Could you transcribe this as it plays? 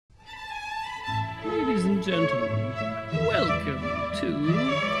and gentlemen, welcome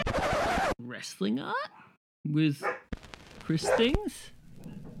to Wrestling Art with Chris Things.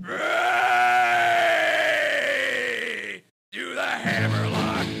 Ray! Do the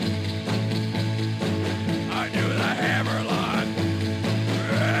hammerlock! I do the hammerlock!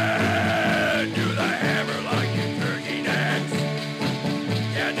 Ray! Do the hammerlock, you turkey necks!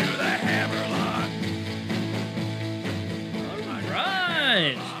 Yeah, do the hammerlock!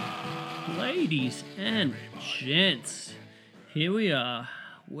 Alright, ladies and gents, here we are.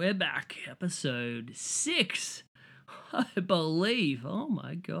 We're back, episode 6, I believe. Oh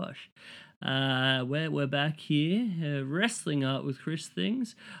my gosh. We're back here, Wrestling Art with Chris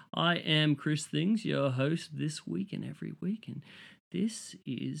Things. I am Chris Things, your host this week and every week, and this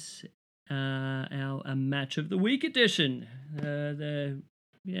is our Match of the Week edition. The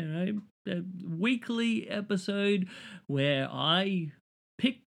weekly episode where I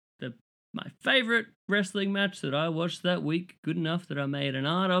pick my favorite wrestling match that I watched that week, good enough that I made an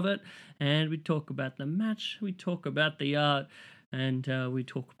art of it, and we talk about the match, we talk about the art, and we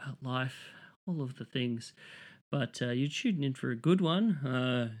talk about life, all of the things. But you're tuning in for a good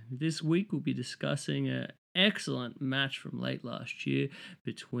one. This week we'll be discussing an excellent match from late last year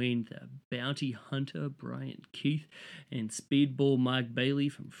between the bounty hunter Bryan Keith and Speedball Mike Bailey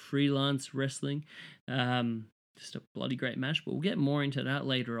from Freelance Wrestling. Just a bloody great match, but we'll get more into that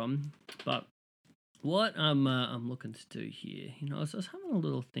later on. But what I'm looking to do here, I was having a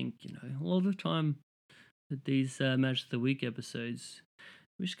little think, a lot of the time with these Match of the Week episodes,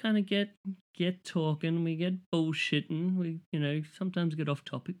 we just kind of get talking, we get bullshitting, we, sometimes get off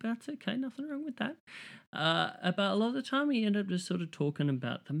topic, but that's okay, nothing wrong with that. But a lot of the time we end up just sort of talking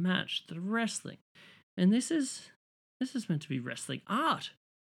about the match, the wrestling. And this is meant to be wrestling art.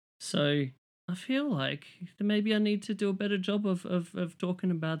 So I feel like maybe I need to do a better job of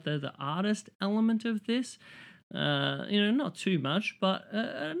talking about the artist element of this. Not too much, but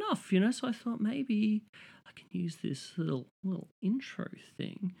enough, So I thought maybe I can use this little intro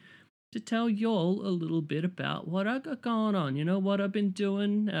thing to tell y'all a little bit about what I got going on, what I've been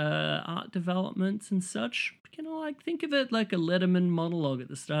doing, art developments and such. Think of it like a Letterman monologue at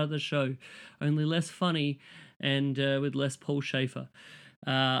the start of the show, only less funny and with less Paul Schaefer.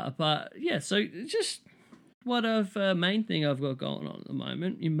 But yeah, so just what main thing I've got going on at the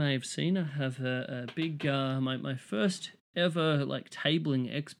moment. You may have seen I have a big my first ever tabling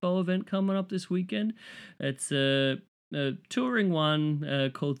expo event coming up this weekend. It's a touring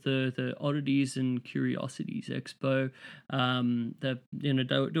one called the Oddities and Curiosities Expo. They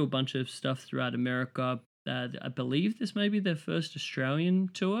do a bunch of stuff throughout America. I believe this may be their first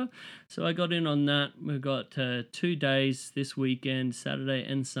Australian tour, so I got in on that. We've got 2 days this weekend, Saturday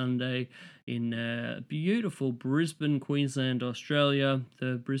and Sunday, in beautiful Brisbane, Queensland, Australia,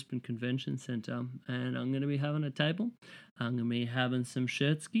 the Brisbane Convention Centre, and I'm going to be having a table. I'm going to be having some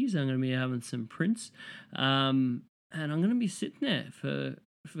shirt skis. I'm going to be having some prints, and I'm going to be sitting there for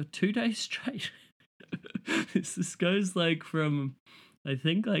 2 days straight. This goes from I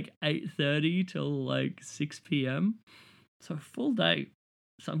think 8:30 till 6 p.m. So a full day.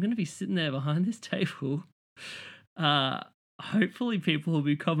 So I'm going to be sitting there behind this table. Hopefully people will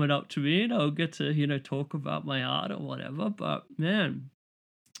be coming up to me and I'll get to, talk about my art or whatever. But man,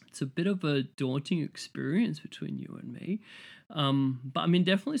 it's a bit of a daunting experience between you and me. But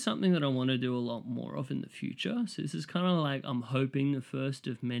definitely something that I want to do a lot more of in the future. So this is kind of I'm hoping the first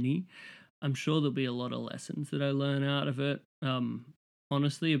of many. I'm sure there'll be a lot of lessons that I learn out of it.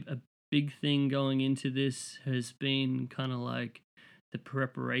 Honestly, a big thing going into this has been kind of the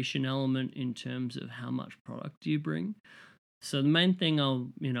preparation element in terms of how much product do you bring. So the main thing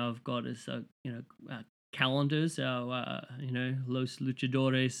I've got is calendars, our Los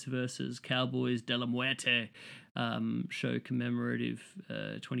Luchadores versus Cowboys de la Muerte show commemorative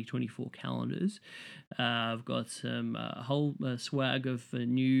 2024 calendars. I've got some whole swag of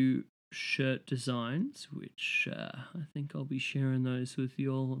new shirt designs, which I think I'll be sharing those with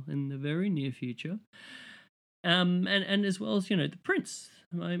you all in the very near future. And as well as, the prints,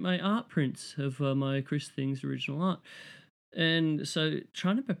 my art prints of my Chris Things original art. And so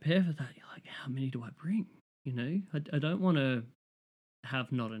trying to prepare for that, how many do I bring? I don't want to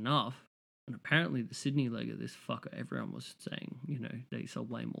have not enough. And apparently the Sydney leg of this fucker, everyone was saying, they sold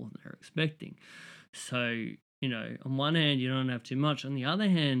way more than they were expecting. So, on one hand, you don't have too much. On the other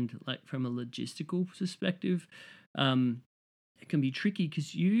hand, from a logistical perspective, it can be tricky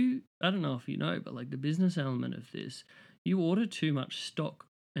because I don't know if you know, but the business element of this, you order too much stock,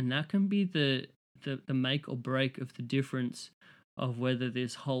 and that can be the make or break of the difference of whether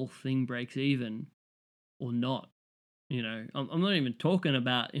this whole thing breaks even or not. I'm not even talking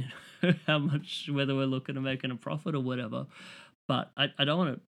about how much, whether we're looking to making a profit or whatever. But I don't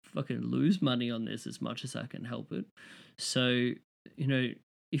want to fucking lose money on this as much as I can help it. So,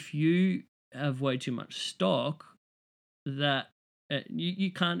 if you have way too much stock that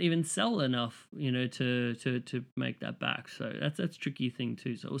you can't even sell enough, to make that back. So that's a tricky thing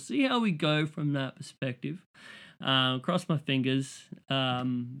too. So we'll see how we go from that perspective. Cross my fingers.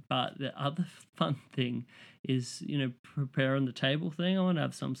 But the other fun thing is, preparing the table thing. I want to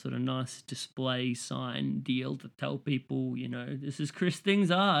have some sort of nice display sign deal to tell people, this is Chris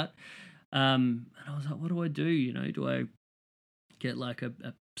Things Art. And I was like, what do I do? Do I get like a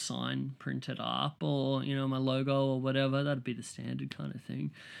sign printed up, or my logo or whatever? That'd be the standard kind of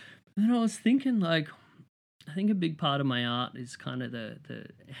thing. And then I was thinking, I think a big part of my art is kind of the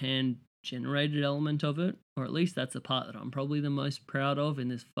hand generated element of it, or at least that's the part that I'm probably the most proud of in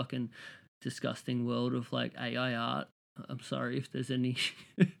this fucking disgusting world of AI art. I'm sorry if there's any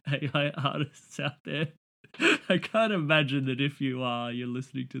AI artists out there. I can't imagine that if you are, you're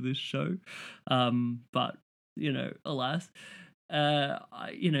listening to this show. But alas.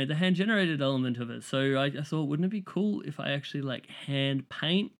 The hand generated element of it. So I thought, wouldn't it be cool if I actually hand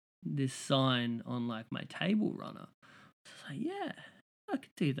paint this sign on my table runner? So I was like, yeah, I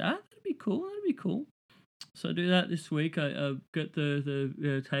could do that. That'd be cool. So I do that this week. I get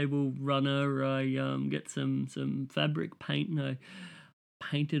the table runner. I get some fabric paint and I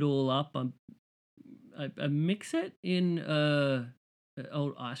paint it all up. I mix it in an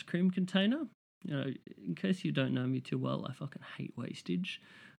old ice cream container. In case you don't know me too well, I fucking hate wastage.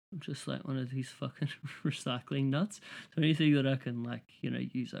 I'm just one of these fucking recycling nuts. So anything that I can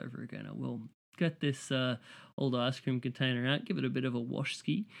use over again, I will. Get this old ice cream container out, give it a bit of a wash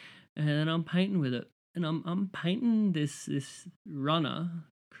ski, and then I'm painting with it. And I'm painting this runner,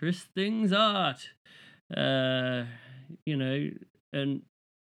 Chris Things Art. And I'm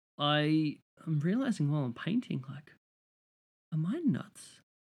realizing while I'm painting, am I nuts?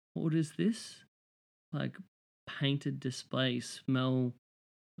 Or does this painted display smell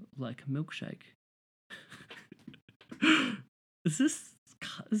like a milkshake? Does this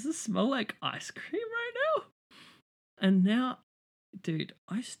smell like ice cream right now? And now, dude,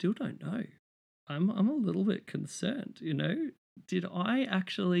 I still don't know. I'm a little bit concerned, Did I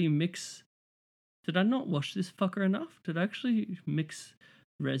actually did I not wash this fucker enough? Did I actually mix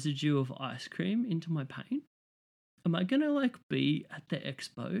residue of ice cream into my paint? Am I gonna be at the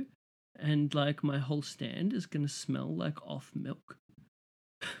expo and my whole stand is gonna smell like off milk?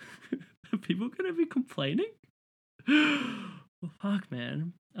 Are people gonna be complaining? Well, fuck,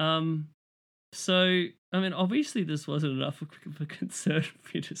 man. So obviously this wasn't enough of a concern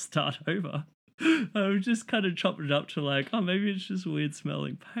for you to start over. I just kind of chopped it up to maybe it's just weird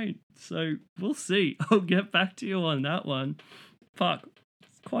smelling paint. So we'll see. I'll get back to you on that one. Fuck.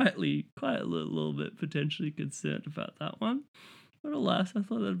 Quite a little bit potentially concerned about that one. But alas, I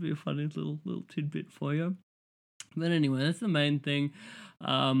thought that'd be a funny little tidbit for you. But anyway, that's the main thing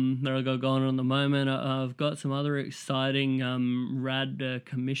that I got going on at the moment. I've got some other exciting rad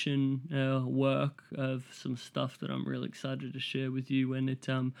commission work of some stuff that I'm really excited to share with you when it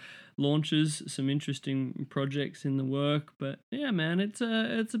launches. Some interesting projects in the work. But yeah, man, it's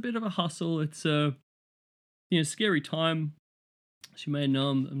a bit of a hustle. It's a scary time. As you may know,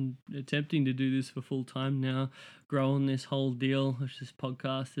 I'm attempting to do this for full time now, growing this whole deal, which this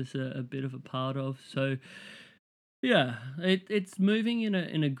podcast is a bit of a part of. So, yeah, it's moving in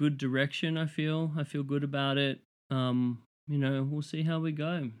a good direction. I feel good about it. We'll see how we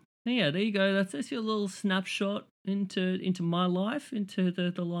go. Yeah, there you go. That's your little snapshot into my life, into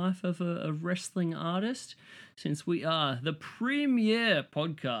the life of a wrestling artist. Since we are the premier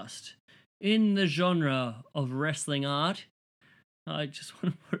podcast in the genre of wrestling art. I just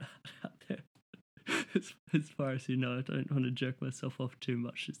want to put it out there. As far as you know, I don't want to jerk myself off too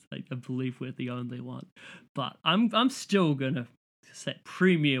much. It's I believe we're the only one. But I'm still going to say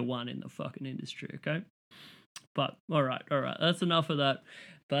premier one in the fucking industry, okay? But all right. That's enough of that.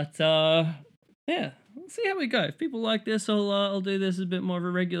 But yeah, we'll see how we go. If people like this, I'll do this as a bit more of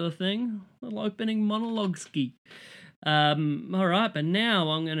a regular thing. A little opening monologue ski. All right, but now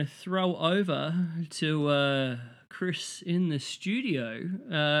I'm going to throw over to Chris in the studio,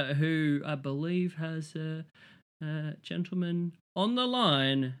 who I believe has a gentleman on the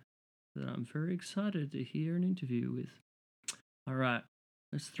line that I'm very excited to hear an interview with. All right,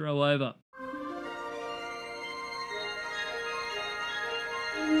 let's throw over.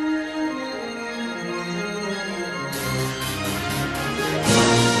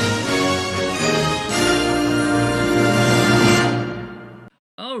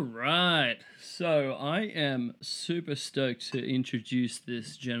 All right, so I I am super stoked to introduce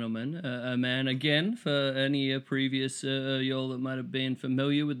this gentleman, a man again, for any previous y'all that might have been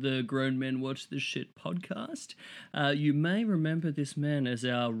familiar with the Grown Men Watch This Shit podcast. You may remember this man as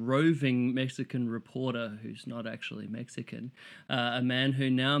our roving Mexican reporter who's not actually Mexican, a man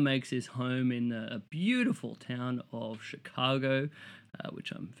who now makes his home in the beautiful town of Chicago.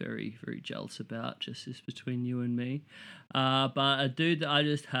 Which I'm very, very jealous about, just as between you and me. But a dude that I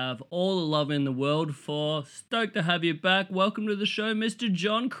just have all the love in the world for. Stoked to have you back. Welcome to the show, Mr.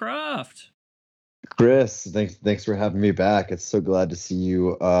 John Kraft. Chris, thanks for having me back. It's so glad to see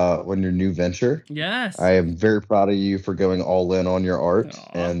you on your new venture. Yes. I am very proud of you for going all in on your art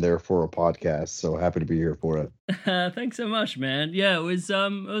Aw. and therefore a podcast. So happy to be here for it. Thanks so much, man. Yeah, it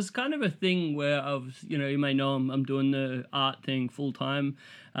was kind of a thing where I was, you may know I'm doing the art thing full time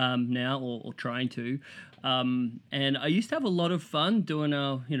now, or trying to. And I used to have a lot of fun doing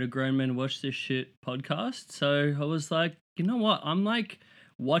our, Grown Men Watch This Shit podcast. So I was like, you know what? I'm like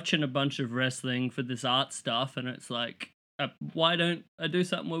watching a bunch of wrestling for this art stuff, and it's like, why don't I do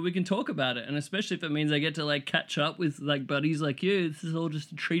something where we can talk about it? And especially if it means I get to like catch up with like buddies like you, this is all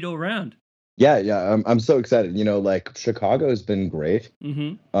just a treat all around. Yeah, I'm so excited. Like Chicago has been great.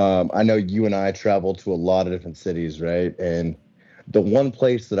 Mm-hmm. I know you and I traveled to a lot of different cities, right? And the one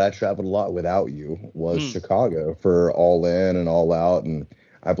place that I traveled a lot without you was Chicago for All In and All Out, and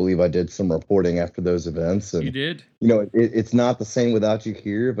I believe I did some reporting after those events. And you did. It's not the same without you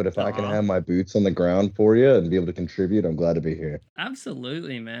here, but if I can have my boots on the ground for you and be able to contribute, I'm glad to be here.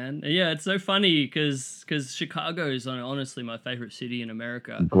 Absolutely, man. Yeah, it's so funny because Chicago is honestly my favorite city in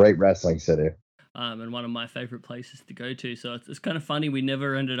America. Great wrestling city. And one of my favorite places to go to. So it's kind of funny we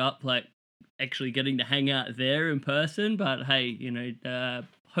never ended up like actually getting to hang out there in person. But hey,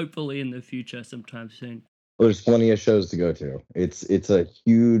 hopefully in the future sometime soon. Well, there's plenty of shows to go to. It's a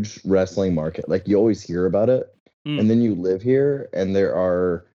huge wrestling market. Like you always hear about it, and then you live here, and there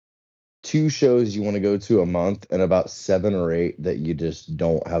are 2 shows you want to go to a month, and about 7 or 8 that you just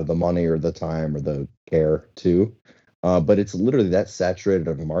don't have the money or the time or the care to. But it's literally that saturated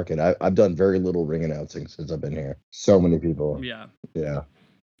of a market. I've done very little ring announcing since I've been here. So many people. Yeah,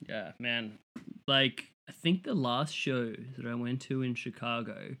 man. Like I think the last show that I went to in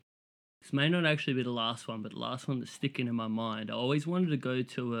Chicago. This may not actually be the last one, but the last one that's sticking in my mind. I always wanted to go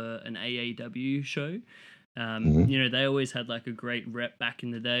to an AAW show. They always had like a great rep back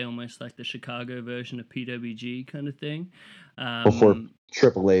in the day, almost like the Chicago version of PWG kind of thing. Before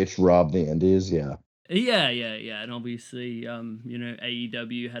Triple H robbed the Indies, yeah. Yeah, and obviously,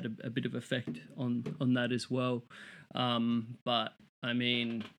 AEW had a bit of effect on that as well. But I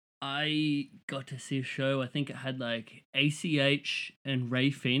mean, I got to see a show. I think it had like ACH and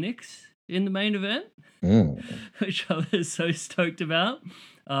Ray Phoenix in the main event, which I was so stoked about.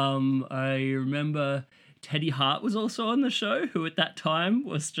 I remember Teddy Hart was also on the show, who at that time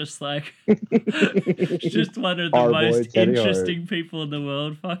was just like just one of the most interesting people in the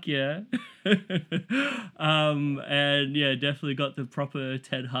world. Fuck yeah. And yeah, definitely got the proper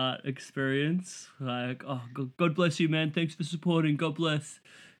Ted Hart experience. Like, oh, God bless you, man. Thanks for supporting. God bless.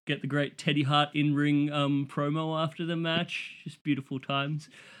 Get the great Teddy Hart in-ring promo after the match. Just beautiful times.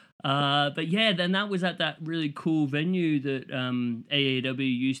 But yeah, then that was at that really cool venue that AAW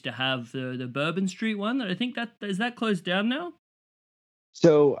used to have, the Bourbon Street one. That I think is that closed down now.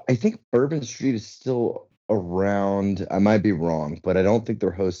 So I think Bourbon Street is still around. I might be wrong, but I don't think they're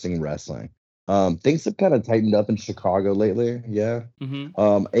hosting wrestling. Things have kind of tightened up in Chicago lately. Yeah.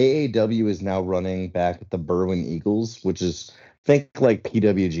 AAW is now running back at the Berwyn Eagles, which is think like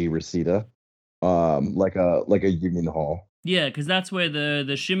PWG Reseda, like a union hall. Yeah, because that's where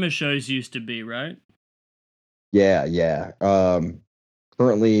the Shimmer shows used to be, right? Yeah.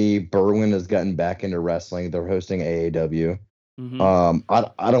 Currently, Berwyn has gotten back into wrestling. They're hosting AAW.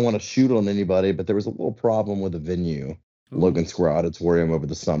 I don't want to shoot on anybody, but there was a little problem with the venue, Logan Square Auditorium, over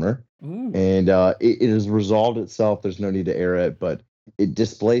the summer. And it has resolved itself. There's no need to air it, but it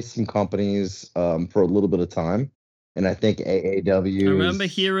displaced some companies for a little bit of time. And I think AAW. I remember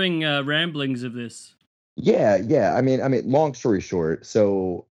hearing ramblings of this. Yeah. I mean, long story short,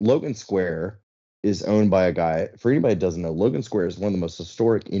 so Logan Square is owned by a guy. For anybody that doesn't know, Logan Square is one of the most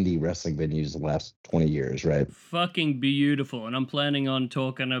historic indie wrestling venues of the last 20 years, right? Fucking beautiful. And I'm planning on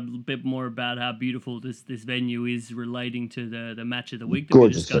talking a bit more about how beautiful this venue is relating to the match of the week that we're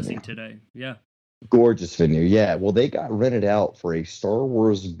discussing today. Yeah. Gorgeous venue. Yeah. Well, they got rented out for a Star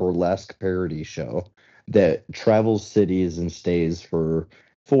Wars burlesque parody show that travels cities and stays for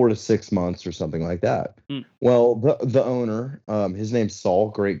 4 to 6 months or something like that. Well, the owner, his name's Saul,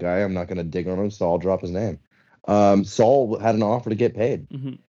 great guy. I'm not going to dig on him, so I'll drop his name. Saul had an offer to get paid.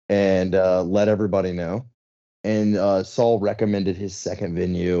 and let everybody know. And Saul recommended his second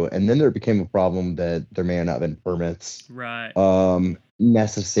venue, and then there became a problem that there may have not been permits Right.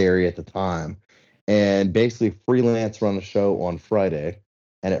 necessary at the time. And basically, Freelance run a show on Friday,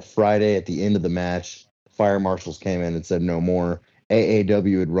 and at Friday, at the end of the match, fire marshals came in and said no more.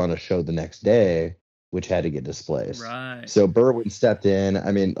 AAW would run a show the next day, which had to get displaced. Right. So Berwyn stepped in.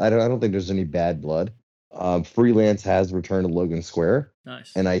 I mean, I don't think there's any bad blood. Freelance has returned to Logan Square,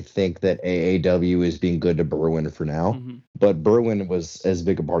 Nice. and I think that AAW is being good to Berwyn for now. Mm-hmm. But Berwyn was as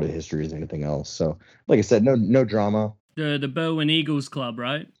big a part of history as anything else. So, like I said, no drama. The Berwyn Eagles Club,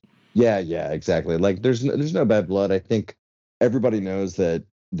 right? Yeah, exactly. Like there's no bad blood. I think everybody knows that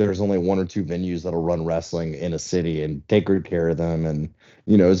there's only one or two venues that'll run wrestling in a city and take good care of them, and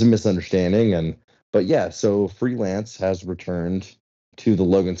it's a misunderstanding. And but yeah, so Freelance has returned to the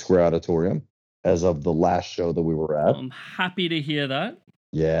Logan Square Auditorium as of the last show that we were at. I'm happy to hear that.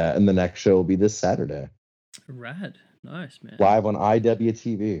 Yeah, and the next show will be this Saturday. Rad. Nice, man. Live on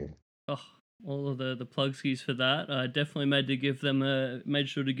IWTV. Oh, all of the plug skis for that. I definitely made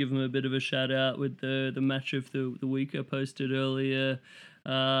sure to give them a bit of a shout out with the match of the week I posted earlier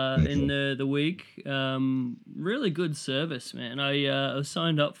in the week. Really good service, man. I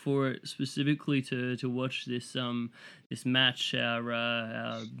signed up for it specifically to watch this match,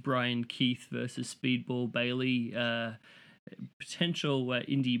 our Bryan Keith versus Speedball Bailey potential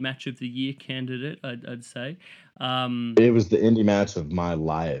indie match of the year candidate, I'd say. It was the indie match of my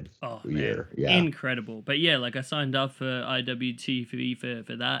live year. Man, Yeah. incredible. But yeah, like I signed up for IWTV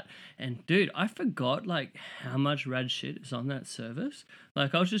for that, and dude, I forgot like how much rad shit is on that service.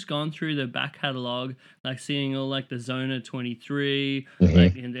 Like I was just going through the back catalog, like seeing all like the Zona 23,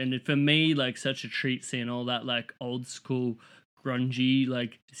 like and for me, like such a treat seeing all that like old school grungy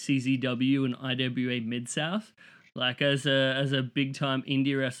like CZW and IWA Mid South. Like as a big time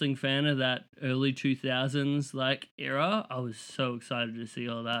indie wrestling fan of that early 2000s like era, I was so excited to see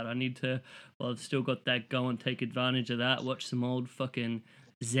all that. I've still got that going, take advantage of that. Watch some old fucking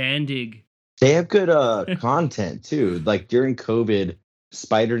Zandig. They have good content too. Like during COVID,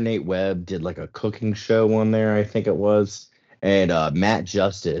 Spider Nate Webb did like a cooking show on there, I think it was. And Matt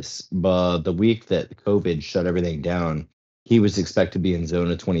Justice, the week that COVID shut everything down, he was expected to be in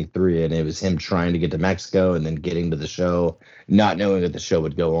Zona 23, and it was him trying to get to Mexico and then getting to the show, not knowing that the show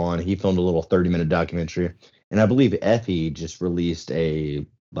would go on. He filmed a little 30-minute documentary. And I believe Effie just released a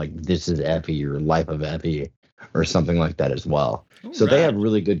like This Is Effie or Life of Effie or something like that as well. All So they right. have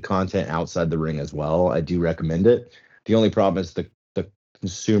really good content outside the ring as well. I do recommend it. The only problem is the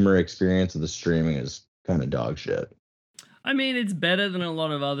consumer experience of the streaming is kind of dog shit. I mean, it's better than a lot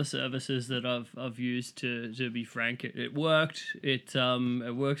of other services that I've used. To be frank, it worked. It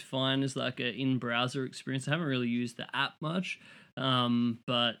works fine as like an in browser experience. I haven't really used the app much,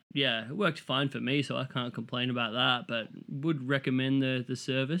 but yeah, it worked fine for me, so I can't complain about that. But would recommend the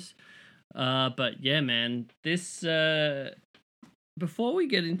service. But yeah, man, this before we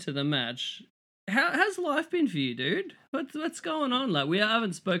get into the match, how's life been for you, dude? What's going on? Like we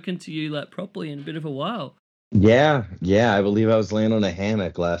haven't spoken to you like properly in a bit of a while. Yeah. I believe I was laying on a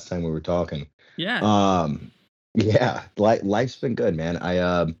hammock last time we were talking. Yeah. Yeah, life's been good, man.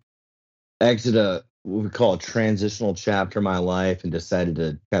 I exited what we call a transitional chapter of my life and decided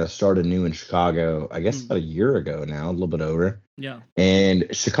to kind of start anew in Chicago, I guess about a year ago now, a little bit over. Yeah. And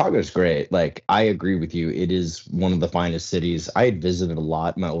Chicago's great. Like, I agree with you. It is one of the finest cities. I had visited a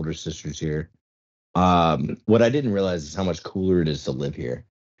lot. My older sister's here. What I didn't realize is how much cooler it is to live here.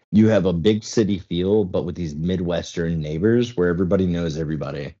 You have a big city feel, but with these Midwestern neighbors where everybody knows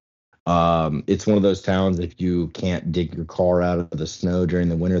everybody. It's one of those towns, if you can't dig your car out of the snow during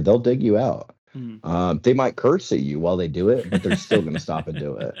the winter, they'll dig you out. They might curse at you while they do it, but they're still going to stop and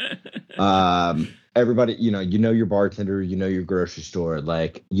do it. Everybody, you know your bartender, you know your grocery store.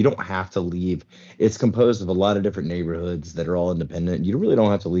 Like, you don't have to leave. It's composed of a lot of different neighborhoods that are all independent. You really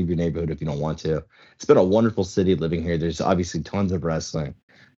don't have to leave your neighborhood if you don't want to. It's been a wonderful city living here. There's obviously tons of wrestling,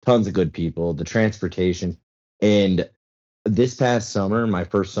 tons of good people, the transportation. And this past summer, my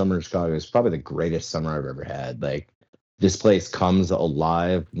first summer in Chicago, is probably the greatest summer I've ever had. Like, this place comes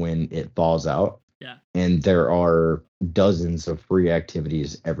alive when it thaws out. Yeah. And there are dozens of free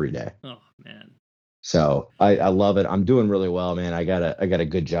activities every day. Oh man. So I love it. I'm doing really well, man. I got a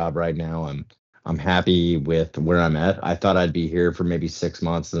good job right now. I'm happy with where I'm at. I thought I'd be here for maybe 6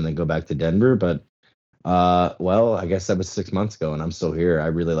 months and then go back to Denver, but well, I guess that was 6 months ago and I'm still here. I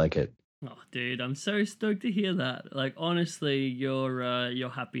really like it. Oh, dude, I'm so stoked to hear that. Like, honestly, your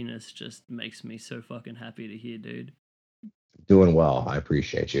happiness just makes me so fucking happy to hear, dude. Doing well. I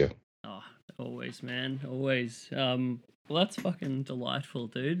appreciate you. Oh, always, man, always. Well, that's fucking delightful,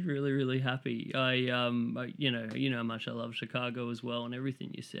 dude. Really, really happy. You know how much I love Chicago as well, and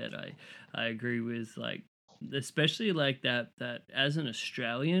everything you said, I agree with. Like, especially like that as an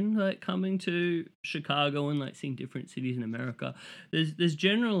Australian, like coming to Chicago and like seeing different cities in America. There's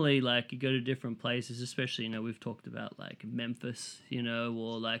generally like you go to different places, especially we've talked about like Memphis,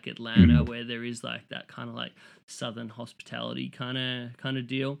 or like Atlanta, Mhm. where there is like that kind of like southern hospitality kind of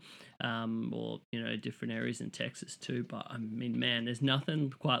deal, or different areas in Texas too. But I mean, man, there's nothing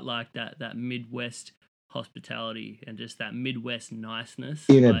quite like that Midwest hospitality and just that Midwest niceness.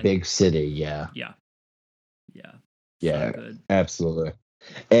 In a Like, big city, yeah. yeah, yeah, so Yeah, good. absolutely.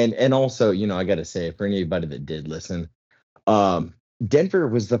 And also, I got to say, for anybody that did listen, um, Denver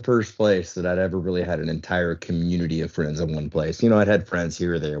was the first place that I'd ever really had an entire community of friends in one place. I'd had friends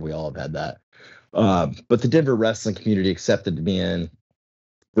here or there. We all have had that. But the Denver wrestling community accepted me in,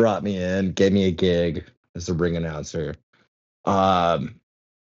 brought me in, gave me a gig as a ring announcer. Um,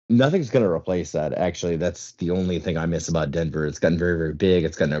 Nothing's going to replace that. Actually, that's the only thing I miss about Denver. It's gotten very, very big.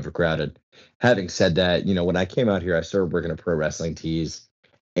 It's gotten overcrowded. Having said that, when I came out here, I started working at Pro Wrestling Tees.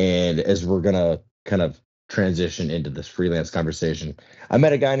 And as we're going to kind of transition into this freelance conversation, I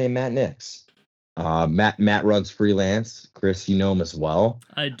met a guy named Matt Nix. Matt runs Freelance. Chris, you know him as well.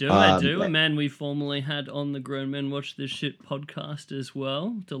 I do. A man we formerly had on the Grown Men Watch This Shit podcast as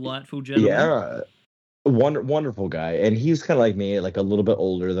well. Delightful gentleman. Yeah, wonderful guy, and he's kind of like me, like a little bit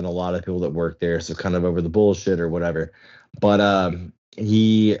older than a lot of people that work there, so kind of over the bullshit or whatever. But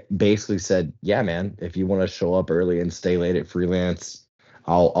he basically said, "Yeah, man, if you want to show up early and stay late at Freelance,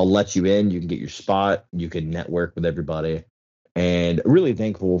 I'll let you in. You can get your spot. You can network with everybody." And really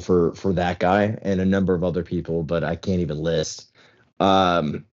thankful for that guy and a number of other people, but I can't even list.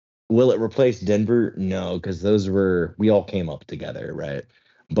 Um, will it replace Denver? No, because we all came up together, right?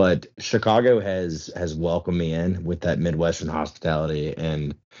 But Chicago has welcomed me in with that Midwestern hospitality,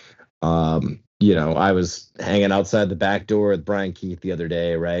 and I was hanging outside the back door with Brian Keith the other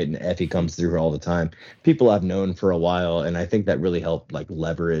day, right? And Effie comes through here all the time. People I've known for a while, and I think that really helped like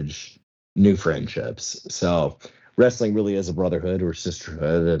leverage new friendships. So wrestling really is a brotherhood or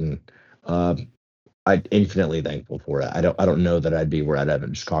sisterhood, and um, I'm infinitely thankful for it. I don't know that I'd be where I'd have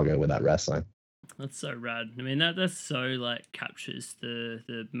in Chicago without wrestling. That's so rad. I mean, that's so like captures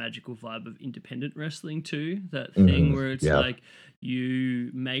the magical vibe of independent wrestling too. That thing where it's Yeah. like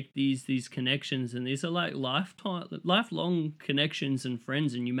you make these connections, and these are like lifelong connections and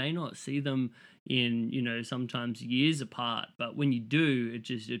friends, and you may not see them in sometimes years apart, but when you do,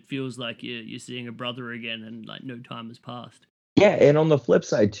 it feels like you're seeing a brother again, and like no time has passed. Yeah, and on the flip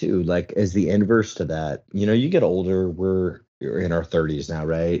side too, like as the inverse to that, you get older, you're in our 30s now,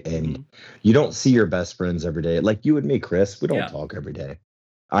 right? And Hmm. you don't see your best friends every day. Like you and me, Chris, we don't Yeah, talk every day.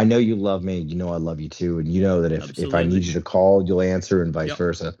 I know you love me, you know I love you too, and you know that if I need absolutely. you to call, you'll answer and vice Yep.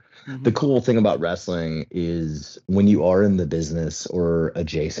 versa. The Hmm. cool thing about wrestling is when you are in the business or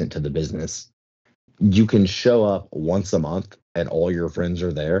adjacent to the business, you can show up once a month and all your friends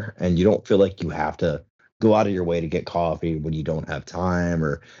are there and you don't feel like you have to go out of your way to get coffee when you don't have time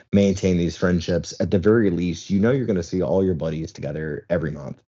or maintain these friendships. At the very least, you're going to see all your buddies together every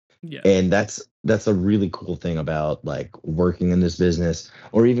month. Yeah. And that's a really cool thing about like working in this business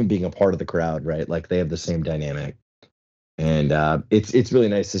or even being a part of the crowd, right? Like they have the same dynamic. And it's really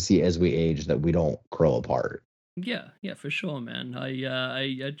nice to see as we age that we don't grow apart. Yeah, yeah, for sure, man.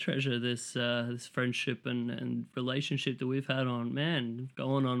 I treasure this friendship and relationship that we've had on, man,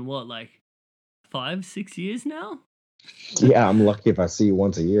 going on what, like 5 6 years now. Yeah, I'm lucky if I see you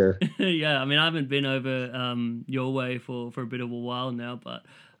once a year. Yeah, I mean, I haven't been over your way for a bit of a while now, but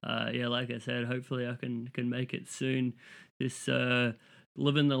yeah, like I said, hopefully I can make it soon. This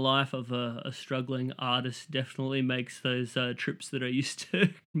living the life of a struggling artist definitely makes those trips that I used to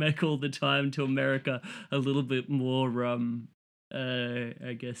make all the time to America a little bit more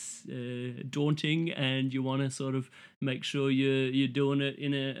I guess daunting, and you want to sort of make sure you're doing it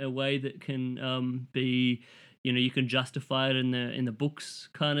in a way that can be, you can justify it in the books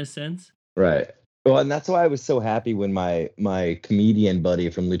kind of sense. Right. Well, and that's why I was so happy when my comedian buddy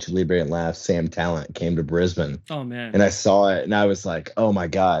from Lucha Libre and Laughs, Sam Talent, came to Brisbane, Oh and man, I saw it, and I was like, "Oh my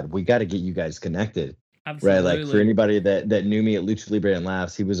God, we got to get you guys connected." Right? Like for absolutely. anybody that knew me at Lucha Libre and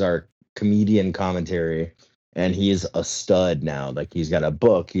Laughs, he was our comedian commentary, and he is a stud now. Like he's got a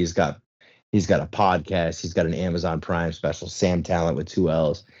book, he's got a podcast, he's got an Amazon Prime special, Sam Talent with two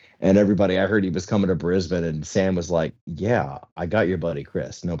L's. And everybody, I heard he was coming to Brisbane, and Sam was like, "Yeah, I got your buddy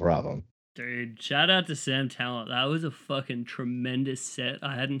Chris, no problem." Dude, shout out to Sam Talent. That was a fucking tremendous set.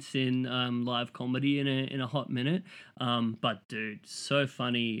 I hadn't seen live comedy in a hot minute. But dude, so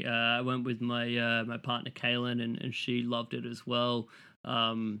funny. I went with my partner Kaylin, and she loved it as well.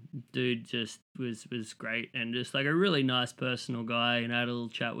 Dude just was great, and just like a really nice personal guy. And I had a little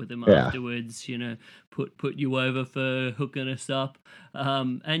chat with him Yeah. afterwards. Put you over for hooking us up.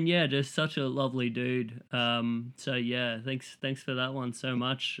 And yeah, just such a lovely dude. So yeah, thanks for that one so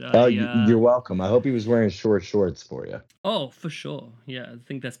much. You're welcome. I hope he was wearing short shorts for you. Oh, for sure. Yeah, I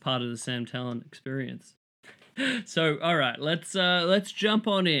think that's part of the Sam Talent experience. So, all right, let's jump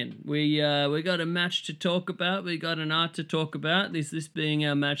on in. We got a match to talk about. We got an art to talk about. This being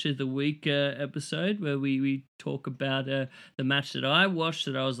our match of the week episode, where we talk about the match that I watched.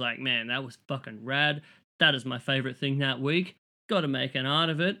 That I was like, man, that was fucking rad. That is my favorite thing that week. Got to make an art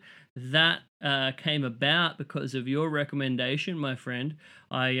of it. That came about because of your recommendation, my friend.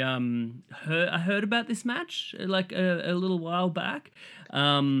 I heard about this match like a little while back.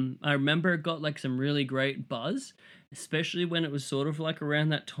 I remember it got like some really great buzz, especially when it was sort of like around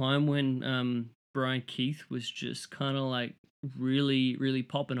that time when Bryan Keith was just kind of like really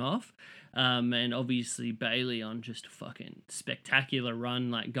popping off. And obviously Bailey on just a fucking spectacular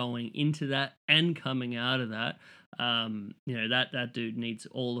run, like going into that and coming out of that. That dude needs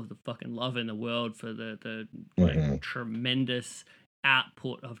all of the fucking love in the world for the tremendous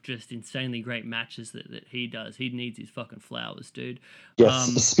output of just insanely great matches that he does. He needs his fucking flowers, dude.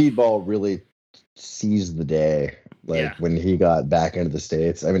 Yes, Speedball really seized the day, when he got back into the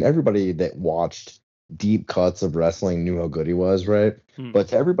States. I mean, everybody that watched deep cuts of wrestling knew how good he was, right? But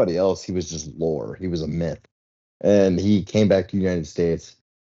to everybody else, he was just lore. He was a myth. And he came back to the United States,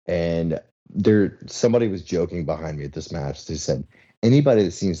 and somebody was joking behind me at this match. They said, anybody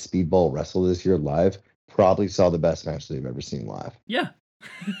that's seen Speedball wrestle this year live probably saw the best match they've ever seen live. Yeah.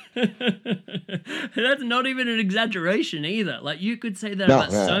 That's not even an exaggeration either. Like, you could say that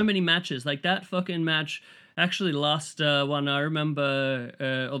about so many matches. Like, that fucking match, actually last one I remember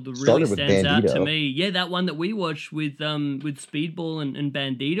of the really stands out to me. Yeah, that one that we watched with Speedball and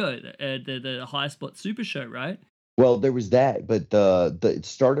Bandito, the High Spot Super Show, right? Well, there was that, but it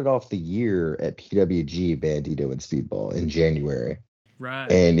started off the year at PWG, Bandito and Speedball in January. Right.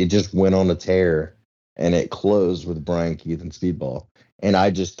 And it just went on a tear, and it closed with Bryan Keith and Speedball. And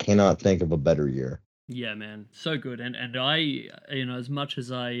I just cannot think of a better year. Yeah, man, so good. And I, as much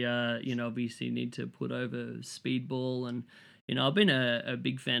as I, obviously need to put over Speedball, and I've been a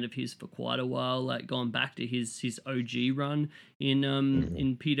big fan of his for quite a while. Like, going back to his OG run in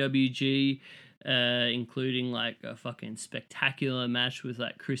PWG, including like a fucking spectacular match with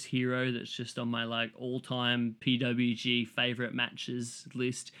like Chris Hero that's just on my like all-time PWG favorite matches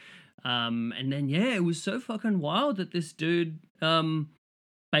list. And then it was so fucking wild that this dude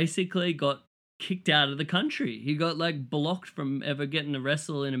basically got kicked out of the country. He got like blocked from ever getting to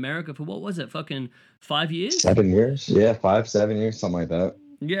wrestle in America for, what was it, fucking 5 years? 7 years? Yeah, 5-7 years, something like that.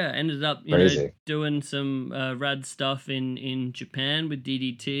 Yeah, ended up doing some rad stuff in Japan with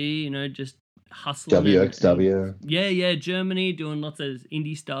DDT, just hustling. WXW. Germany, doing lots of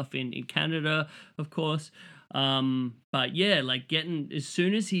indie stuff in Canada, of course. But yeah, like getting, as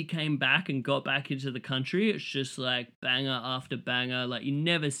soon as he came back and got back into the country, it's just like banger after banger. Like, you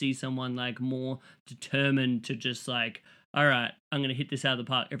never see someone like more determined to just like, all right, I'm going to hit this out of the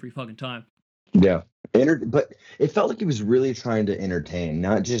park every fucking time. Yeah. But it felt like he was really trying to entertain,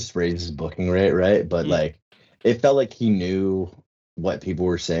 not just raise his booking rate, right? But like, it felt like he knew what people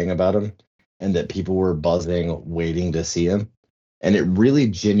were saying about him, and that people were buzzing, waiting to see him. And it really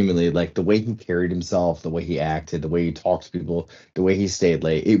genuinely, like, the way he carried himself, the way he acted, the way he talked to people, the way he stayed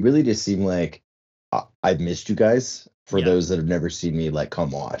late, it really just seemed like, I've missed you guys. For those that have never seen me, like,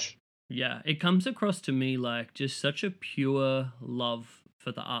 come watch. Yeah, it comes across to me like just such a pure love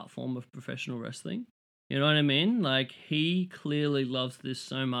for the art form of professional wrestling. You know what I mean? Like, he clearly loves this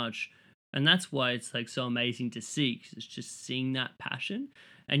so much. And that's why it's like so amazing to see, 'cause it's just seeing that passion.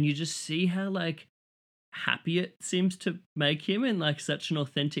 And you just see how like happy it seems to make him in like such an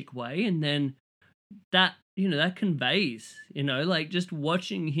authentic way. And then that, that conveys, like just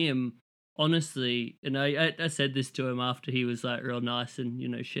watching him, honestly, I said this to him after he was like real nice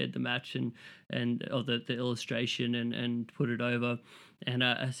and, shared the match and of the illustration and put it over. And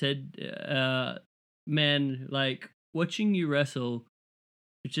I said, man, like watching you wrestle,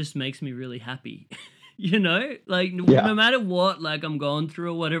 it just makes me really happy. No matter what, like I'm going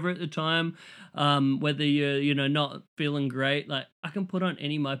through or whatever at the time, whether you're, not feeling great, like I can put on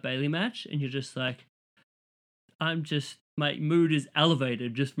any Mike Bailey match and you're just like, my mood is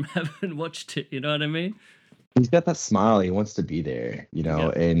elevated just from having watched it. You know what I mean? He's got that smile. He wants to be there,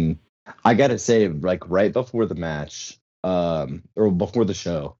 and I gotta say, like right before the match, or before the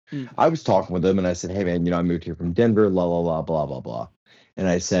show, I was talking with him and I said, "Hey man, I moved here from Denver, la la la, blah blah blah." And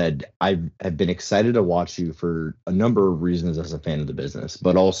I said, I have been excited to watch you for a number of reasons as a fan of the business,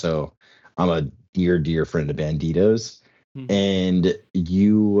 but also I'm a dear, dear friend of Banditos. And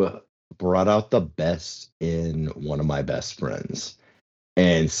you brought out the best in one of my best friends.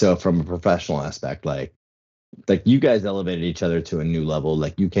 And so from a professional aspect, like you guys elevated each other to a new level.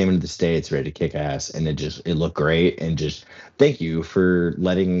 Like you came into the States ready to kick ass and it looked great. And just thank you for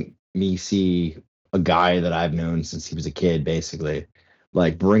letting me see a guy that I've known since he was a kid, basically,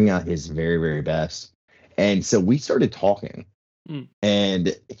 like bring out his very, very best. And so we started talking.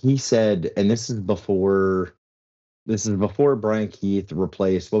 And he said, and this is before Brian Keith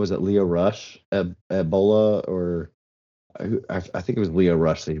replaced, what was it, Leo Rush at Ebola, or I think it was Leo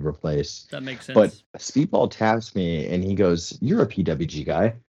Rush that he replaced. That makes sense. But Speedball taps me and he goes, "You're a PWG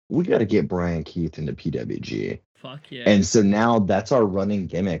guy. We got to get Brian Keith into PWG." Fuck yeah. And so now that's our running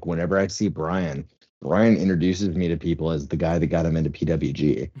gimmick. Whenever I see Brian introduces me to people as the guy that got him into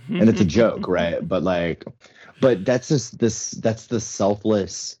PWG. And it's a joke, right? But that's that's the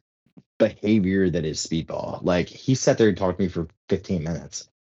selfless behavior that is Speedball. Like he sat there and talked to me for 15 minutes.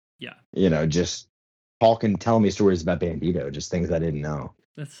 Yeah. Just telling me stories about Bandito, just things I didn't know.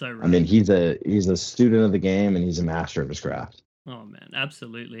 That's so right. I mean, he's a student of the game and he's a master of his craft. Oh man,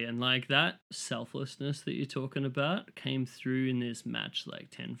 absolutely. And like that selflessness that you're talking about came through in this match like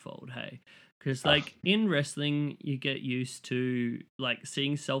tenfold, hey? Because like in wrestling, you get used to like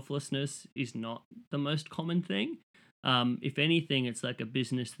seeing selflessness is not the most common thing. If anything, it's like a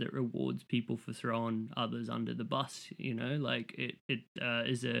business that rewards people for throwing others under the bus. Like it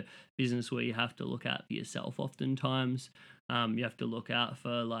is a business where you have to look out for yourself. Oftentimes, you have to look out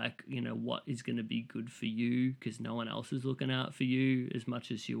for like what is going to be good for you because no one else is looking out for you as much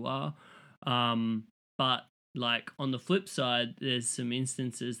as you are. But like on the flip side, there's some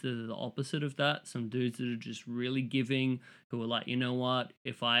instances that are the opposite of that. Some dudes that are just really giving, who are like, you know what?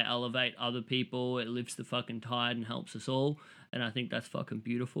 If I elevate other people, it lifts the fucking tide and helps us all. And I think that's fucking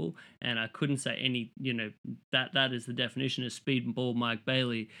beautiful. And I couldn't say any, that is the definition of Speedball Mike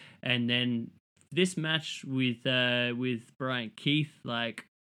Bailey. And then this match with Brian Keith, like,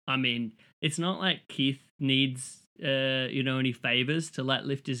 I mean, it's not like Keith needs any favors to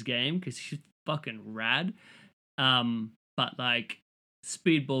lift his game because he's fucking rad. But like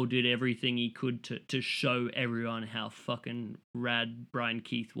Speedball did everything he could to show everyone how fucking rad Brian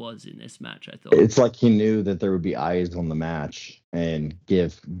Keith was in this match. I thought it's like he knew that there would be eyes on the match and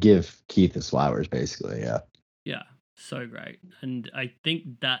give Keith his flowers, basically. Yeah, so great. And I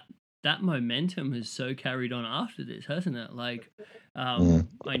think that momentum has so carried on after this, hasn't it? Like,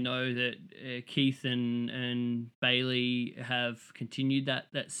 I know that Keith and Bailey have continued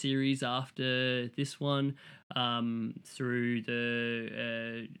that series after this one, through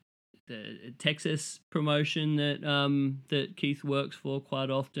the Texas promotion that Keith works for quite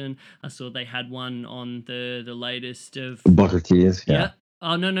often. I saw they had one on the latest of Booker T's. Yeah.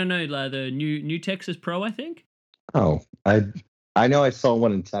 Oh no, the new Texas Pro, I think. Oh, I know I saw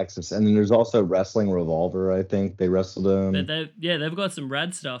one in Texas, and then there's also Wrestling Revolver. I think they wrestled him. They've got some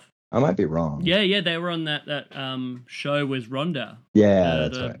rad stuff. I might be wrong. Yeah, they were on that show with Ronda. Yeah,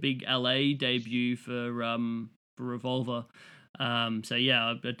 that's the right. big LA debut for Revolver. So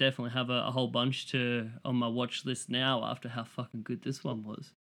yeah, I definitely have a whole bunch on my watch list now after how fucking good this one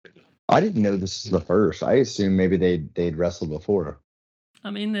was. I didn't know this is the first. I assumed maybe they'd wrestled before. I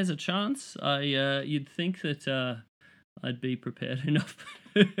mean, there's a chance. You'd think that I'd be prepared enough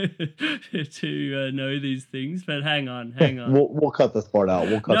to know these things, but hang on. We'll cut this part out.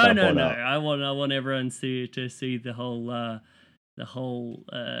 We'll cut that part out. I want everyone to see the whole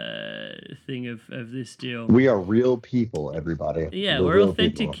thing of this deal. We are real people, everybody. Yeah, we're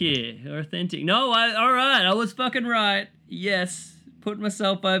authentic here. We're authentic. No, all right. I was fucking right. Yes, put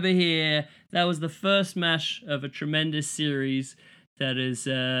myself over here. That was the first match of a tremendous series that is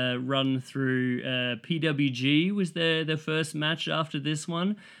run through PWG. Was their first match after this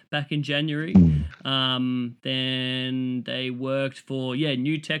one back in January. Then they worked for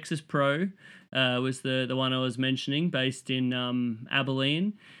New Texas Pro was the one I was mentioning, based in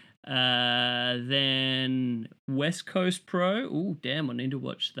Abilene. Then West Coast Pro. Oh damn, I need to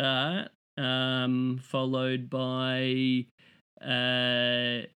watch that. Followed by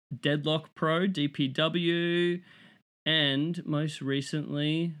Deadlock Pro, DPW. And most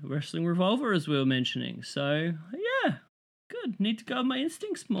recently, Wrestling Revolver, as we were mentioning. So, yeah, good. Need to go with my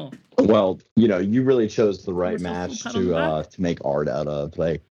instincts more. Well, you really chose the right match to make art out of.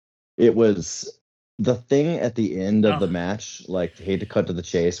 Like, it was the thing at the end of the Oh, match, like, hate to cut to the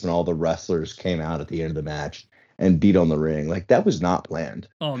chase, when all the wrestlers came out at the end of the match and beat on the ring, like, that was not planned.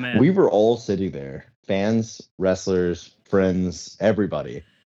 oh We man. were all sitting there, fans, wrestlers, friends, everybody,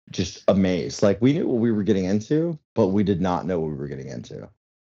 just amazed. Like, we knew what we were getting into, but we did not know what we were getting into.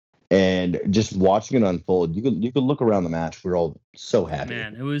 And just watching it unfold, you could look around the match. We are all so happy.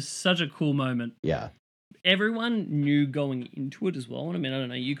 Man, it was such a cool moment. Yeah. Everyone knew going into it as well. And I mean, I don't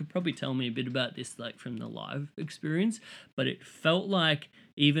know, you could probably tell me a bit about this like from the live experience, but it felt like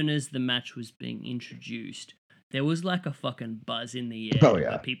even as the match was being introduced, there was like a fucking buzz in the air Oh where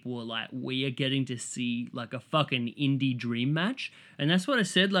yeah. people were like, we are getting to see like a fucking indie dream match. And that's what I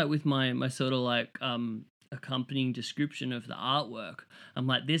said like with my sort of like accompanying description of the artwork. I'm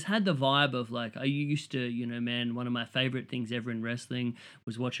like, this had the vibe of like, I used to, you know, man, one of my favorite things ever in wrestling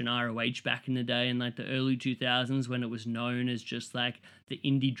was watching ROH back in the day in like the early 2000s when it was known as just like the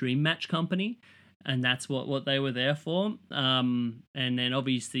indie dream match company. And that's what they were there for. And then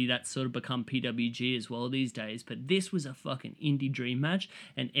obviously that's sort of become PWG as well these days. But this was a fucking indie dream match.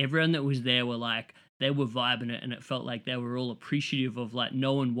 And everyone that was there were like, they were vibing it. And it felt like they were all appreciative of like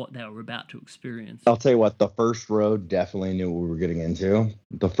knowing what they were about to experience. I'll tell you what, the first row definitely knew what we were getting into.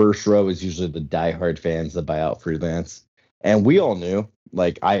 The first row is usually the diehard fans that buy out Freelance. And we all knew,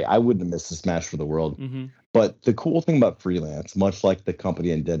 like, I wouldn't have missed this match for the world. Mm-hmm. But the cool thing about Freelance, much like the company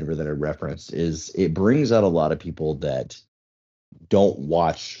in Denver that I referenced, is it brings out a lot of people that don't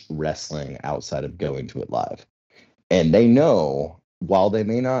watch wrestling outside of going to it live. And they know, while they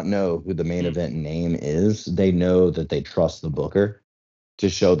may not know who the main event name is, they know that they trust the booker to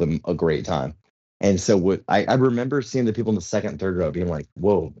show them a great time. And so what I remember seeing the people in the second, third row being like,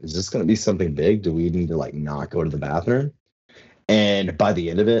 whoa, is this going to be something big? Do we need to like not go to the bathroom? And by the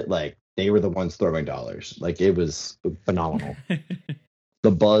end of it, like they were the ones throwing dollars. Like it was phenomenal.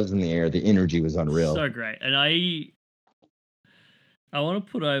 The buzz in the air, the energy was unreal. So great. And I want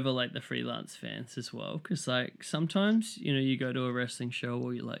to put over like the Freelance fans as well, because like sometimes, you know, you go to a wrestling show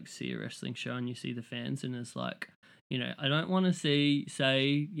or you like see a wrestling show and you see the fans and it's like, you know, I don't want to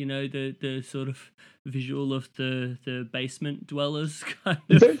say, you know, the sort of visual of the basement dwellers kind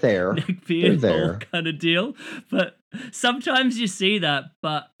of They're there. neck beard They're there. hole kind of deal. But sometimes you see that,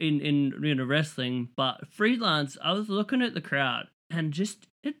 but in you know, wrestling, but Freelance, I was looking at the crowd and just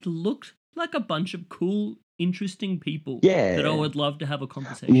it looked like a bunch of cool, interesting people that I would love to have a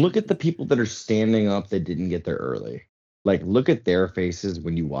conversation. Look at the people that are standing up that didn't get there early. Like, look at their faces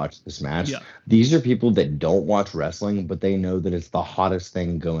when you watch this match. Yeah. These are people that don't watch wrestling, but they know that it's the hottest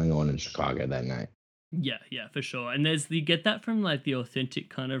thing going on in Chicago that night. Yeah, for sure. And you get that from like the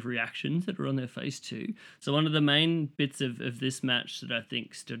authentic kind of reactions that are on their face too. So one of the main bits of this match that I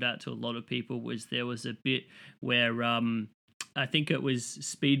think stood out to a lot of people was there was a bit where I think it was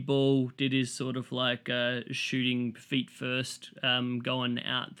Speedball did his sort of like shooting feet first, going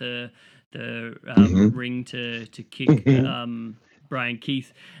out the ring to kick Brian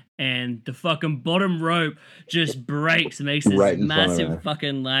Keith, and the fucking bottom rope just breaks and makes this Right in front of massive her.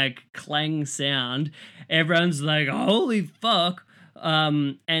 fucking like clang sound. Everyone's like, holy fuck.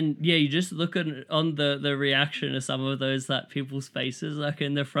 And yeah, you just look at on the reaction of some of those like people's faces like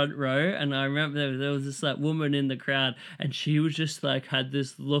in the front row, and I remember there was this like woman in the crowd and she was just like had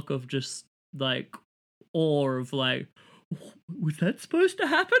this look of just like awe of like, was that supposed to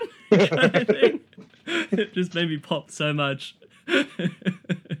happen? Kind of thing. It just made me pop so much.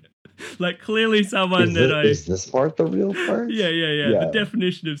 Like clearly someone Is this part the real part? Yeah. The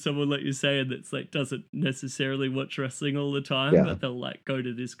definition of someone like you're saying that's like doesn't necessarily watch wrestling all the time, but they'll like go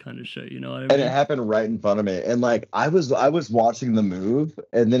to this kind of show, you know what I mean? And it happened right in front of me. And like I was watching the move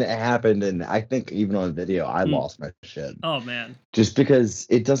and then it happened, and I think even on video I lost my shit. Oh man. Just because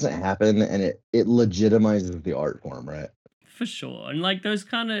it doesn't happen and it legitimizes the art form, right? For sure. And like those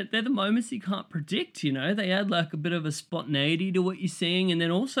they're the moments you can't predict, you know? They add like a bit of a spontaneity to what you're seeing, and then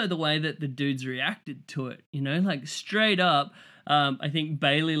also the way that the dudes reacted to it, you know? Like straight up, I think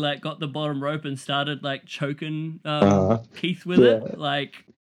Bailey like got the bottom rope and started like choking Keith with it. Like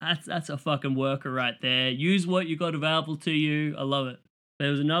that's a fucking worker right there. Use what you got available to you. I love it. There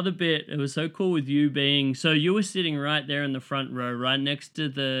was another bit, it was so cool with you being, so you were sitting right there in the front row, right next to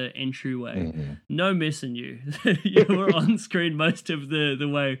the entryway. Mm-hmm. No missing you. You were on screen most of the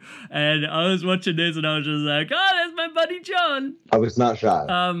way. And I was watching this and I was just like, oh, there's my buddy John. I was not shy.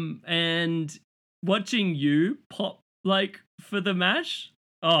 And watching you pop like for the match,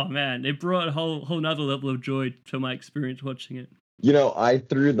 oh man, it brought a whole nother level of joy to my experience watching it. You know, I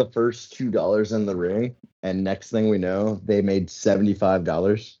threw the first $2 in the ring, and next thing we know, they made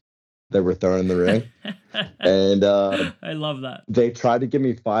 $75. that were thrown in the ring. And I love that. they tried to give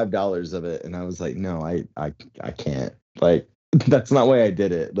me $5 of it, and I was like, no, I can't. Like, that's not the way I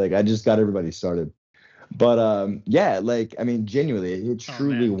did it. Like, I just got everybody started. But yeah, like, I mean, genuinely, it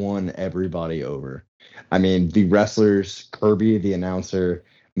truly won everybody over. I mean, the wrestlers, Kirby, the announcer,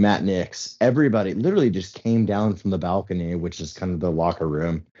 Matt Nix, everybody literally just came down from the balcony, which is kind of the locker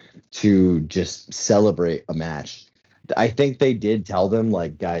room, to just celebrate a match. I think they did tell them,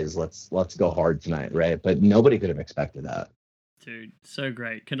 like, guys, let's go hard tonight, right? But nobody could have expected that. Dude, so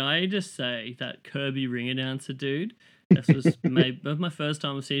great. Can I just say that Kirby ring announcer dude, this was my first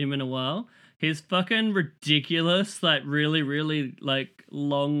time I've seen him in a while. He's fucking ridiculous, like really, really like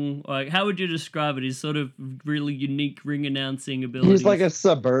long. Like, how would you describe it? His sort of really unique ring announcing abilities. He's like a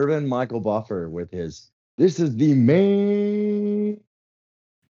suburban Michael Buffer with his, this is the main,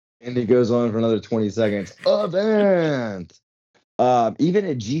 and he goes on for another 20 seconds. Event. Even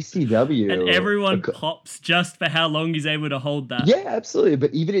at GCW, and everyone pops just for how long he's able to hold that. Yeah, absolutely.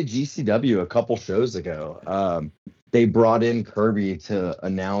 But even at GCW a couple shows ago, they brought in Kirby to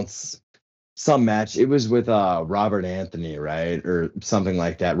announce some match. It was with Robert Anthony, right? Or something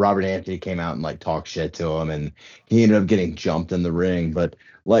like that. Robert Anthony came out and like talked shit to him, and he ended up getting jumped in the ring. But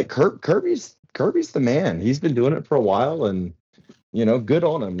like Kirby's the man. He's been doing it for a while, and you know, good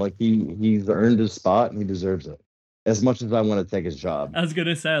on him. Like he's earned his spot and he deserves it. As much as I want to take his job. I was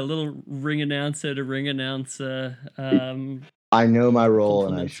gonna say a little ring announcer to ring announcer. I know my role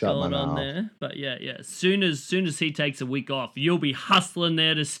and I shut my mouth. There. But yeah. As soon as he takes a week off, you'll be hustling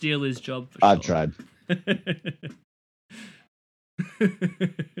there to steal his job. For I've tried.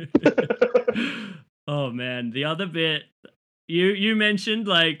 Oh man, the other bit you mentioned,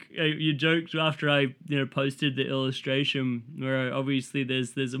 like you joked after I posted the illustration where obviously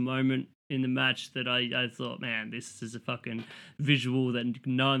there's a moment in the match that I thought, man, this is a fucking visual that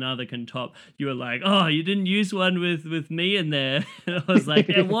none other can top. You were like, oh, you didn't use one with me in there. And I was like,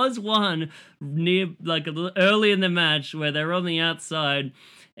 there was one near, like a little early in the match where they're on the outside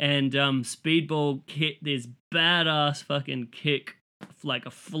and Speedball hit this badass fucking kick, like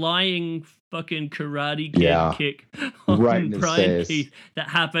a flying fucking Karate Kid kick on right Bryan Keith that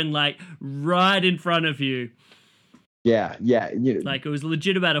happened like right in front of you. Yeah. You know, like it was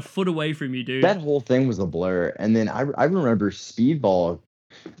legit about a foot away from you, dude. That whole thing was a blur. And then I remember Speedball.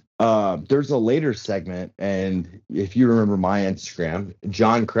 There's a later segment, and if you remember my Instagram,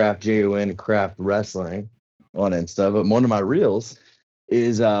 John Craft, Jon Craft Wrestling on Insta, but one of my reels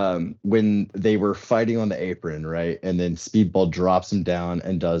is when they were fighting on the apron, right? And then Speedball drops him down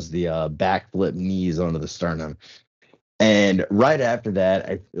and does the backflip knees onto the sternum. And right after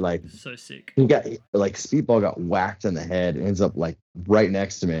that, so sick. He got like Speedball got whacked in the head, ends up like right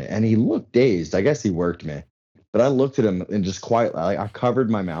next to me, and he looked dazed. I guess he worked me, but I looked at him and just quietly, like, I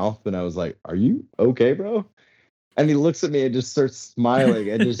covered my mouth and I was like, "Are you okay, bro?" And he looks at me and just starts smiling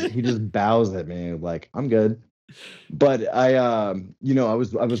and he just bows at me like, "I'm good." But I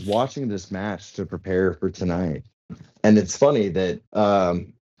was watching this match to prepare for tonight, and it's funny that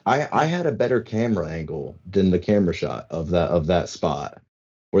I had a better camera angle than the camera shot of that spot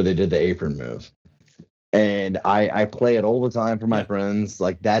where they did the apron move. And I play it all the time for my friends.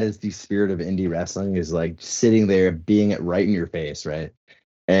 Like, that is the spirit of indie wrestling, is like sitting there, being it right in your face, right?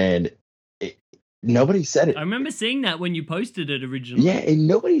 And nobody said it. I remember seeing that when you posted it originally. Yeah, and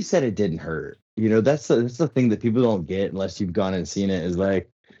nobody said it didn't hurt. You know, that's the thing that people don't get unless you've gone and seen it, is like,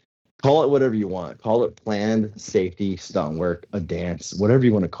 call it whatever you want. Call it planned safety, stunt work, a dance, whatever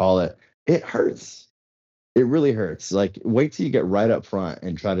you want to call it. It hurts. It really hurts. Like, wait till you get right up front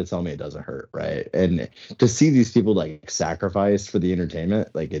and try to tell me it doesn't hurt, right? And to see these people like sacrifice for the entertainment,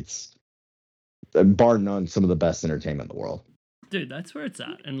 like, it's bar none some of the best entertainment in the world. Dude, that's where it's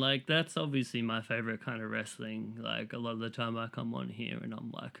at. And like, that's obviously my favorite kind of wrestling. Like, a lot of the time I come on here and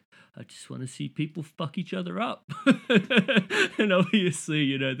I'm like, I just want to see people fuck each other up. And obviously,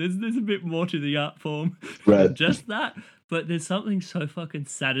 you know, there's a bit more to the art form than just that. But there's something so fucking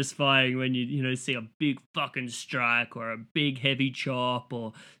satisfying when you see a big fucking strike or a big heavy chop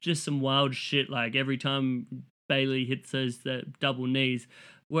or just some wild shit, like every time Bailey hits those double knees,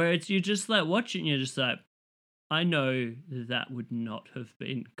 where you're just like watching, you're just like, I know that would not have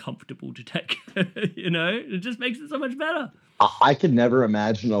been comfortable to take. It just makes it so much better. I could never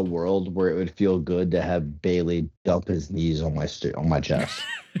imagine a world where it would feel good to have Bailey dump his knees on my chest.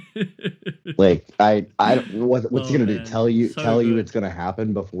 Like, what's he gonna do? Tell you it's gonna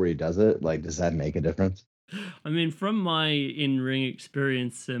happen before he does it? Like, does that make a difference? I mean, from my in-ring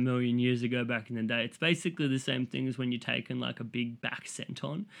experience a million years ago back in the day, it's basically the same thing as when you're taking like a big back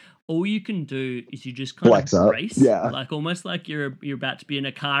senton. All you can do is you just kind Flex of up. brace, Yeah. like almost like you're about to be in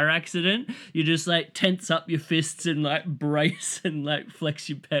a car accident. You just like tense up your fists and like brace and like flex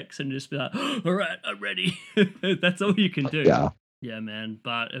your pecs and just be like, all right, I'm ready. That's all you can do. Yeah. Yeah, man.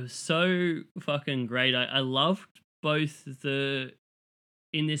 But it was so fucking great. I loved both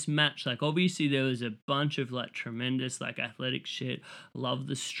in this match, like obviously there was a bunch of like tremendous like athletic shit. Loved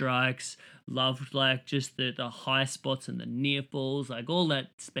the strikes, loved like just the high spots and the near falls, like all that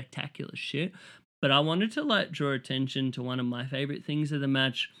spectacular shit. But I wanted to like draw attention to one of my favorite things of the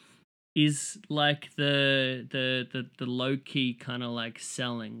match is like the low key kind of like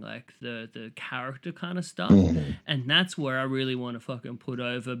selling, like the character kind of stuff. Mhm. And that's where I really want to fucking put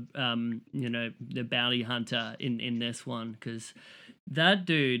over the bounty hunter in this one, because that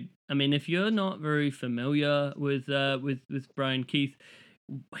dude, I mean, if you're not very familiar with Bryan Keith,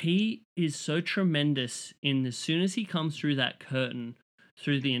 he is so tremendous in as soon as he comes through that curtain,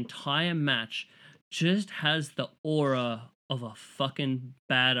 through the entire match, just has the aura of a fucking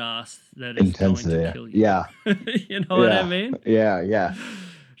badass that is going to Intensity. kill you. Yeah. You know what I mean? Yeah.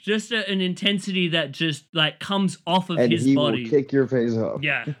 Just an intensity that just like comes off of And his he body. will kick your face off.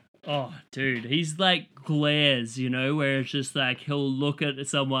 Yeah. Oh, dude, he's like glares, you know, where it's just like he'll look at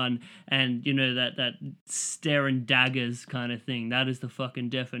someone and, you know, that staring daggers kind of thing. That is the fucking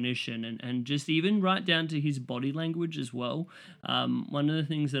definition. And just even right down to his body language as well. One of the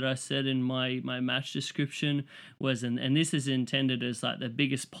things that I said in my match description was, and this is intended as like the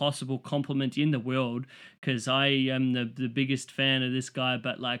biggest possible compliment in the world, because I am the biggest fan of this guy,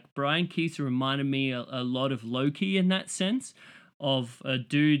 but like Bryan Keith reminded me a lot of Loki in that sense, of a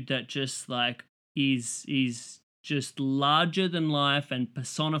dude that just like is just larger than life and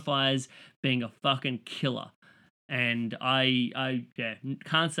personifies being a fucking killer. And I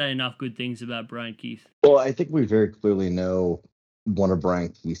can't say enough good things about Bryan Keith. Well, I think we very clearly know one of Bryan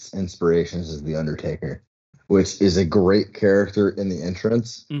Keith's inspirations is The Undertaker, which is a great character in the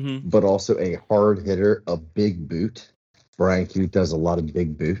entrance, Mm-hmm. but also a hard hitter, a big boot. Bryan Keith does a lot of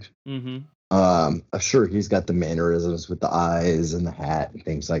big boot. Mm-hmm. Sure, he's got the mannerisms with the eyes and the hat and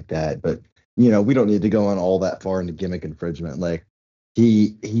things like that, but you know, we don't need to go on all that far into gimmick infringement. Like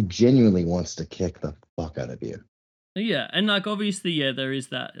he genuinely wants to kick the fuck out of you. Yeah, and like obviously, yeah, there is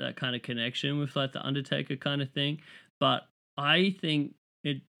that kind of connection with like the Undertaker kind of thing, but I think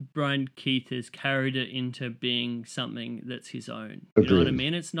Bryan Keith has carried it into being something that's his own. You know what I Agreed.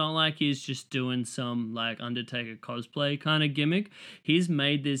 mean? It's not like he's just doing some like Undertaker cosplay kind of gimmick. He's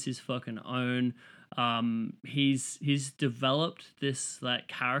made this his fucking own. He's developed this like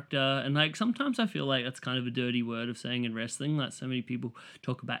character, and like sometimes I feel like that's kind of a dirty word of saying in wrestling. Like so many people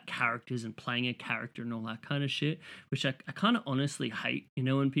talk about characters and playing a character and all that kind of shit, which I kind of honestly hate. You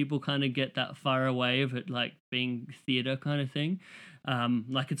know, when people kind of get that far away of it like being theater kind of thing.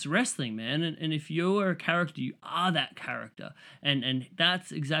 Like it's wrestling, man, and if you're a character, you are that character, and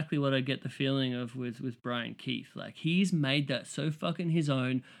that's exactly what I get the feeling of with Bryan Keith. Like he's made that so fucking his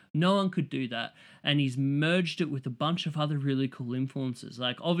own. No one could do that, and he's merged it with a bunch of other really cool influences.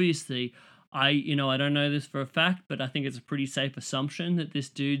 Like obviously, I don't know this for a fact, but I think it's a pretty safe assumption that this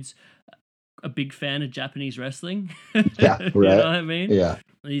dude's a big fan of Japanese wrestling. Yeah, right. You know what I mean? Yeah.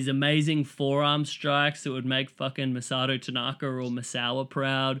 These amazing forearm strikes that would make fucking Masato Tanaka or Misawa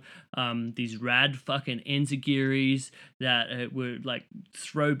proud. These rad fucking enzugiris that would like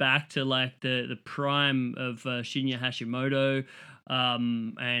throw back to like the prime of Shinya Hashimoto.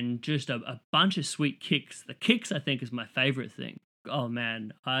 And just a bunch of sweet kicks. The kicks I think is my favorite thing. Oh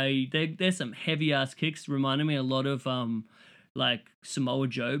man, there's some heavy ass kicks reminding me a lot of like Samoa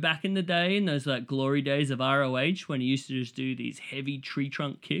Joe back in the day, in those like glory days of ROH when he used to just do these heavy tree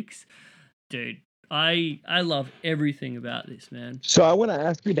trunk kicks. Dude, I love everything about this, man. So I want to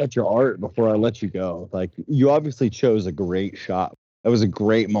ask you about your art before I let you go. Like you obviously chose a great shot. That was a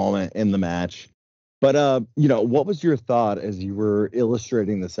great moment in the match. But what was your thought as you were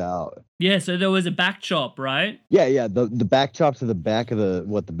illustrating this out? Yeah, so there was a back chop, right? Yeah. The back chop to the back of the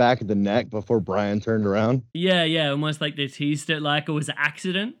back of the neck before Bryan turned around. Yeah, almost like they teased it like it was an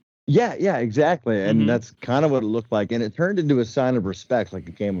accident. Yeah, exactly. And Mhm. that's kind of what it looked like. And it turned into a sign of respect, like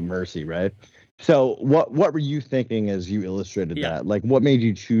a game of mercy, right? So what were you thinking as you illustrated that? Like what made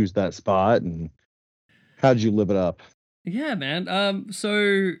you choose that spot and how did you live it up? Yeah, man.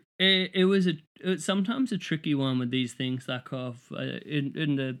 So it was sometimes a tricky one with these things. Like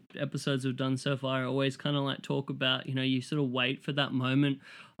in the episodes we've done so far, I always kind of like talk about, you sort of wait for that moment.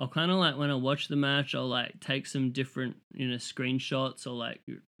 I'll kind of like when I watch the match, I'll like take some different screenshots or like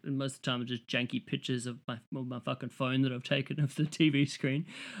most of the time it's just janky pictures of my fucking phone that I've taken of the TV screen.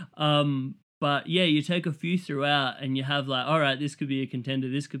 But yeah, you take a few throughout and you have like, all right, this could be a contender,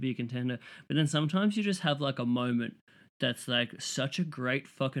 this could be a contender. But then sometimes you just have like a moment that's like such a great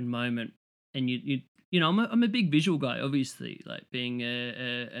fucking moment. And you know, I'm a big visual guy, obviously, like being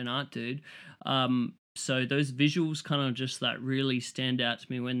an art dude. So those visuals kind of just like really stand out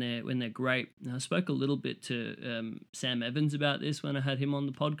to me when they're great. And I spoke a little bit to Sam Evans about this when I had him on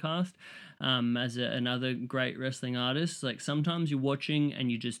the podcast, as another great wrestling artist. Like sometimes you're watching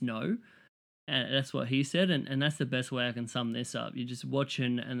and you just know. And that's what he said, and that's the best way I can sum this up. You're just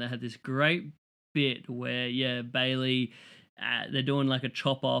watching, and they had this great bit where, yeah, Bailey, they're doing like a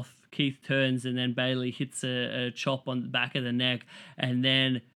chop off. Keith turns, and then Bailey hits a chop on the back of the neck, and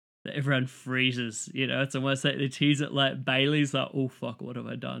then everyone freezes. You know, it's almost like they tease it like Bailey's like, oh fuck, what have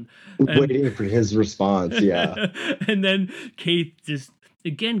I done? Waiting for his response, yeah. And then Keith just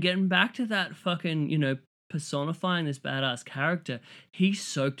again getting back to that fucking, you know, personifying this badass character. He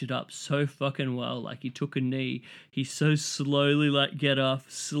soaked it up so fucking well. Like he took a knee, he so slowly like get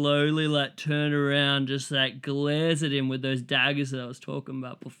off, slowly like turn around, just like glares at him with those daggers that I was talking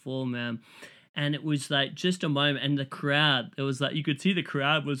about before, man. And it was like just a moment, and the crowd, it was like you could see the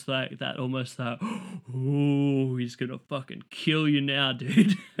crowd was like that, almost like, oh, he's gonna fucking kill you now,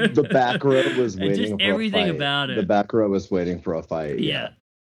 dude. The back row was waiting just for everything a fight. about it. The back row was waiting for a fight. Yeah.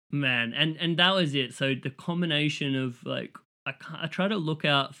 Man, and that was it. So the combination of like, I try to look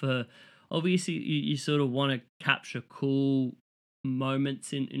out for, obviously you sort of want to capture cool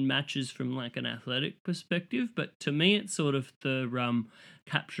moments in matches from like an athletic perspective, but to me it's sort of the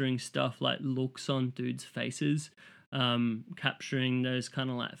capturing stuff like looks on dudes' faces, capturing those kind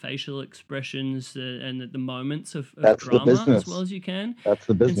of like facial expressions and the moments of drama as well as you can. That's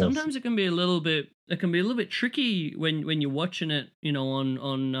the business. And sometimes it can be a little bit tricky when you're watching it, you know,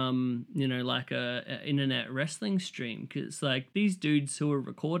 on you know, like a internet wrestling stream, because like these dudes who are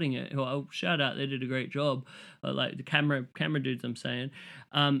recording it, who I'll shout out, they did a great job, like the camera dudes I'm saying,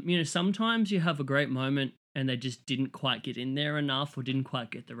 you know, sometimes you have a great moment and they just didn't quite get in there enough or didn't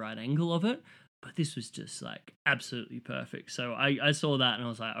quite get the right angle of it. But this was just like absolutely perfect. So I saw that and I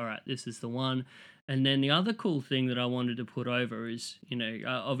was like, all right, this is the one. And then the other cool thing that I wanted to put over is, you know,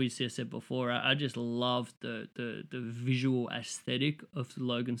 obviously I said before, I just loved the visual aesthetic of the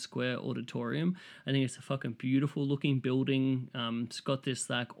Logan Square Auditorium. I think it's a fucking beautiful looking building. It's got this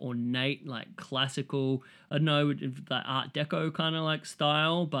like ornate, like classical, I don't know, like Art Deco kind of like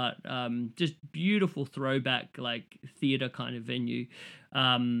style, but just beautiful throwback, like theater kind of venue.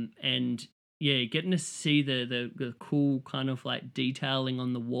 And yeah, getting to see the cool kind of like detailing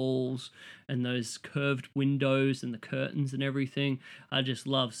on the walls and those curved windows and the curtains and everything, I just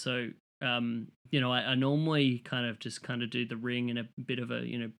love. So, you know, I normally kind of do the ring in a bit of a,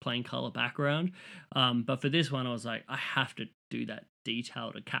 you know, plain color background. But for this one, I was like, I have to do that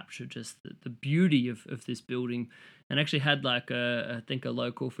detail to capture just the beauty of this building. And actually had like I think a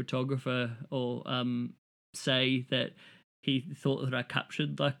local photographer or say that he thought that I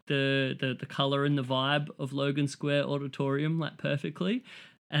captured like the color and the vibe of Logan Square Auditorium like perfectly.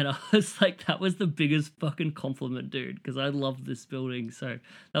 And I was like, that was the biggest fucking compliment, dude, because I love this building. So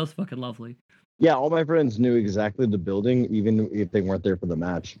that was fucking lovely. Yeah, all my friends knew exactly the building, even if they weren't there for the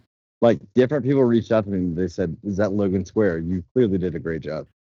match. Like, different people reached out to me and they said, is that Logan Square? You clearly did a great job.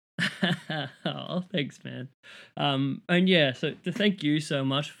 Oh, thanks, man. And yeah, so thank you so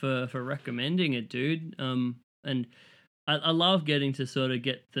much for recommending it, dude. And I love getting to sort of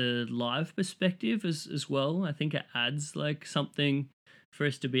get the live perspective as well. I think it adds like something for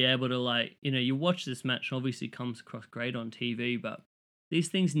us to be able to, like, you know, you watch this match, obviously comes across great on TV, but these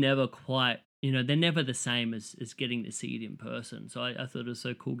things never quite, you know, they're never the same as getting to see it in person. So I thought it was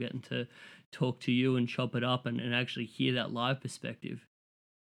so cool getting to talk to you and chop it up and actually hear that live perspective.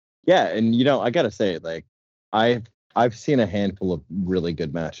 Yeah, and you know, I gotta say, like, I've seen a handful of really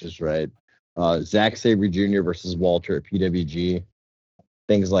good matches, right? Zack Sabre Jr. versus Walter at PWG,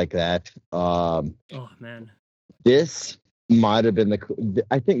 things like that. Oh man, this might have been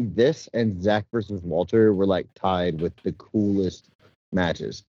I think this and Zack versus Walter were like tied with the coolest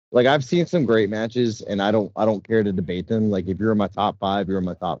matches. Like, I've seen some great matches, and I don't care to debate them. Like, if you're in my top five, you're in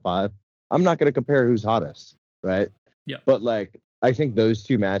my top five. I'm not gonna compare who's hottest, right? Yeah. But like, I think those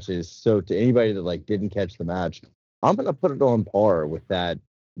two matches. So to anybody that like didn't catch the match, I'm gonna put it on par with that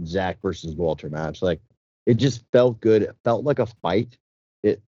Zack versus Walter match. Like, it just felt good. It felt like a fight.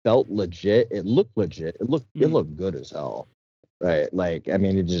 It felt legit. It looked legit. It looked good as hell, right? Like, I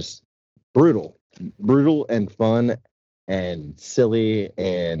mean, it just brutal and fun, and silly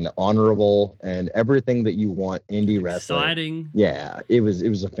and honorable and everything that you want indie wrestling. Exciting. Yeah, it was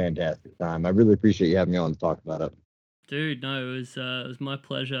a fantastic time. I really appreciate you having me on to talk about it. Dude, no, it was my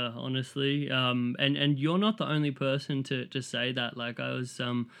pleasure, honestly. And you're not the only person to say that. Like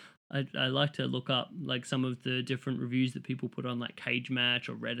I like to look up like some of the different reviews that people put on like Cage Match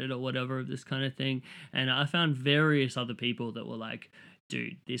or Reddit or whatever of this kind of thing, and I found various other people that were like,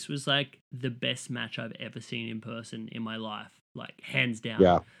 dude, this was like the best match I've ever seen in person in my life, like hands down.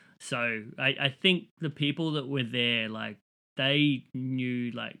 Yeah. So I think the people that were there, like, they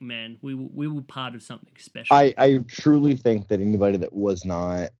knew, like, man, we were part of something special. I truly think that anybody that was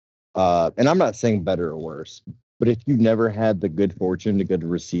not, and I'm not saying better or worse, but if you never had the good fortune to go to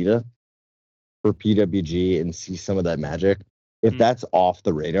Reseda for PWG and see some of that magic, if that's off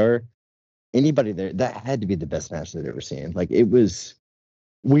the radar, anybody there, that had to be the best match they've ever seen. Like,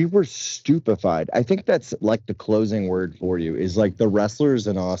 we were stupefied. I think that's like the closing word for you is like the wrestlers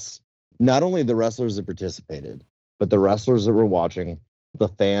and us, not only the wrestlers that participated, but the wrestlers that were watching, the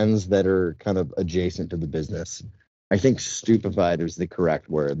fans that are kind of adjacent to the business. I think stupefied is the correct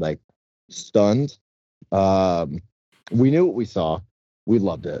word. Like stunned. We knew what we saw. We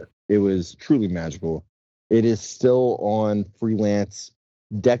loved it. It was truly magical. It is still on Freelance.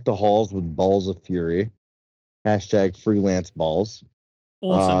 Deck the halls with balls of fury. Hashtag freelance balls.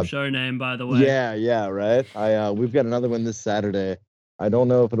 Awesome show name, by the way. Yeah, right. We've got another one this Saturday. I don't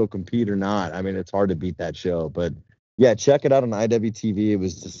know if it'll compete or not. I mean, it's hard to beat that show, but yeah, check it out on IWTV. It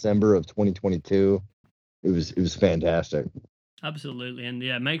was December of 2022. It was fantastic. Absolutely, and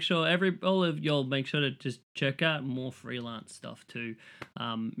yeah, make sure all of y'all make sure to just check out more Freelance stuff too.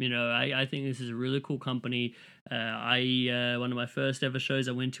 I think this is a really cool company. One of my first ever shows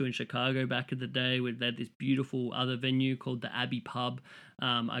I went to in Chicago back in the day, they had this beautiful other venue called the Abbey Pub.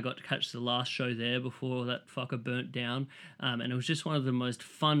 I got to catch the last show there before that fucker burnt down, and it was just one of the most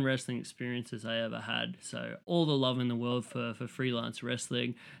fun wrestling experiences I ever had. So all the love in the world for Freelance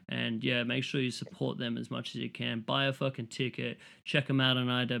Wrestling, and yeah, make sure you support them as much as you can. Buy a fucking ticket, check them out on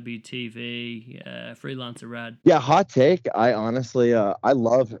IWTV. Freelance are rad. Yeah, hot take. I honestly, I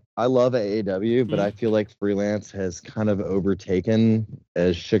love AAW, but I feel like Freelance has kind of overtaken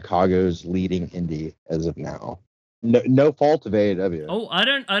as Chicago's leading indie as of now. No fault of AAW. Oh, I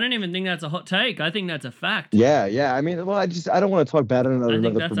don't even think that's a hot take. I think that's a fact. Yeah. I mean, well, I don't want to talk bad on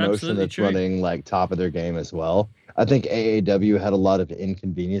another promotion that's true. running like top of their game as well. I think AAW had a lot of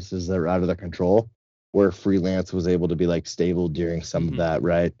inconveniences that are out of their control, where Freelance was able to be like stable during some of that,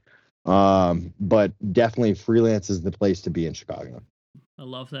 right? But definitely Freelance is the place to be in Chicago. I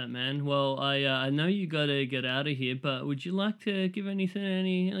love that, man. Well, I know you gotta get out of here, but would you like to give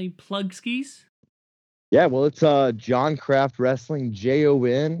any plug skis? Yeah, well, it's John Craft Wrestling,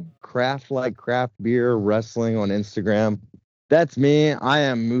 JON, Craft like craft beer wrestling on Instagram. That's me. I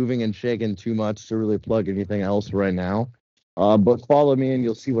am moving and shaking too much to really plug anything else right now. But follow me and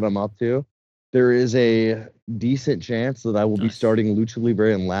you'll see what I'm up to. There is a decent chance that I will be starting Lucha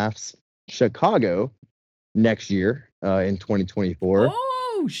Libre and Laughs Chicago next year in 2024.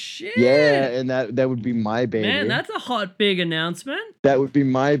 Oh shit! Yeah, and that would be my baby. Man, that's a hot big announcement. That would be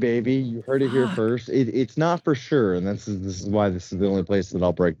my baby. You heard it here first. It's not for sure, and this is why this is the only place that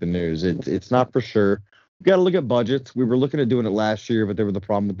I'll break the news. It's not for sure. We got to look at budgets. We were looking at doing it last year, but there was the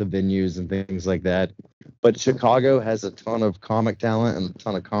problem with the venues and things like that. But Chicago has a ton of comic talent and a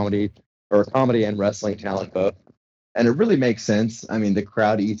ton of comedy and wrestling talent both, and it really makes sense. I mean, the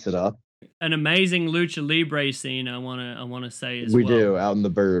crowd eats it up. An amazing lucha libre scene. I wanna say as we well. We do out in the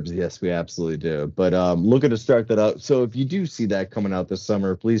burbs. Yes, we absolutely do. But looking to start that up. So if you do see that coming out this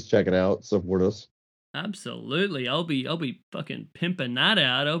summer, please check it out. Support us. Absolutely. I'll be fucking pimping that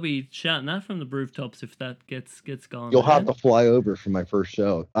out. I'll be shouting that from the rooftops if that gets going. You'll have to fly over for my first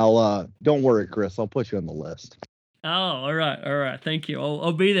show. Don't worry, Chris. I'll put you on the list. Oh, all right. Thank you.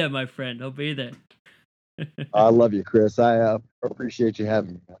 I'll be there, my friend. I'll be there. I love you, Chris. I appreciate you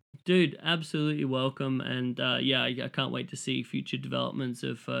having me. Dude, absolutely welcome, and I can't wait to see future developments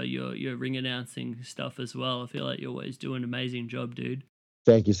of your ring announcing stuff as well. I feel like you always do an amazing job, dude.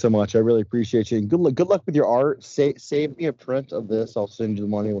 Thank you so much. I really appreciate you. And good luck with your art. Save me a print of this. I'll send you the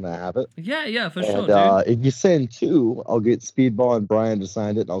money when I have it. Yeah, for sure, dude. If you send two, I'll get Speedball and Bryan to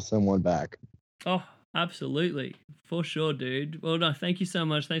sign it, and I'll send one back. Oh, absolutely. For sure, dude. Well, no, thank you so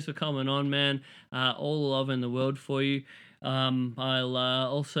much. Thanks for coming on, man. All the love in the world for you. I'll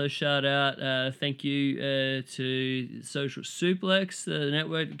also shout out, thank you to Social Suplex, the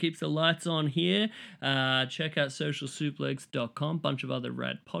network that keeps the lights on here. Check out socialsuplex.com, bunch of other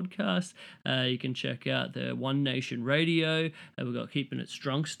rad podcasts. You can check out the One Nation Radio. We've got Keeping It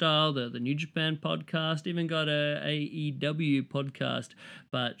Strong Style, the New Japan podcast, even got a AEW podcast.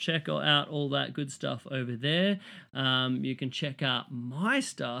 But check out all that good stuff over there. You can check out my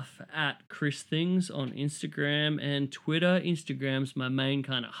stuff at Chris Things on Instagram and Twitter. Instagram's my main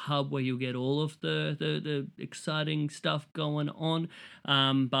kind of hub where you'll get all of the exciting stuff going on.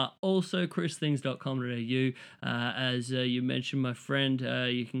 But also christhings.com.au. As you mentioned, my friend,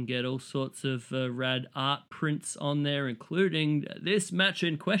 you can get all sorts of rad art prints on there, including this match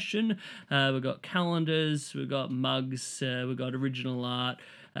in question. We've got calendars, we've got mugs, we've got original art.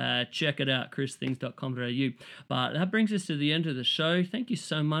 Check it out, christhings.com.au. But that brings us to the end of the show. Thank you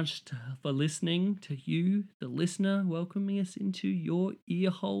so much for listening, to you, the listener, welcoming us into your ear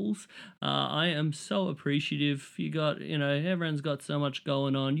holes. I am so appreciative. Everyone's got so much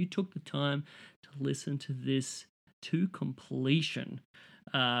going on. You took the time to listen to this to completion.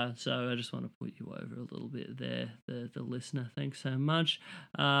 So I just want to put you over a little bit there, the listener. Thanks so much.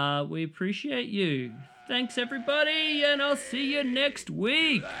 We appreciate you. Thanks, everybody, and I'll see you next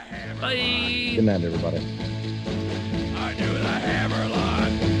week. Bye. Good night, everybody.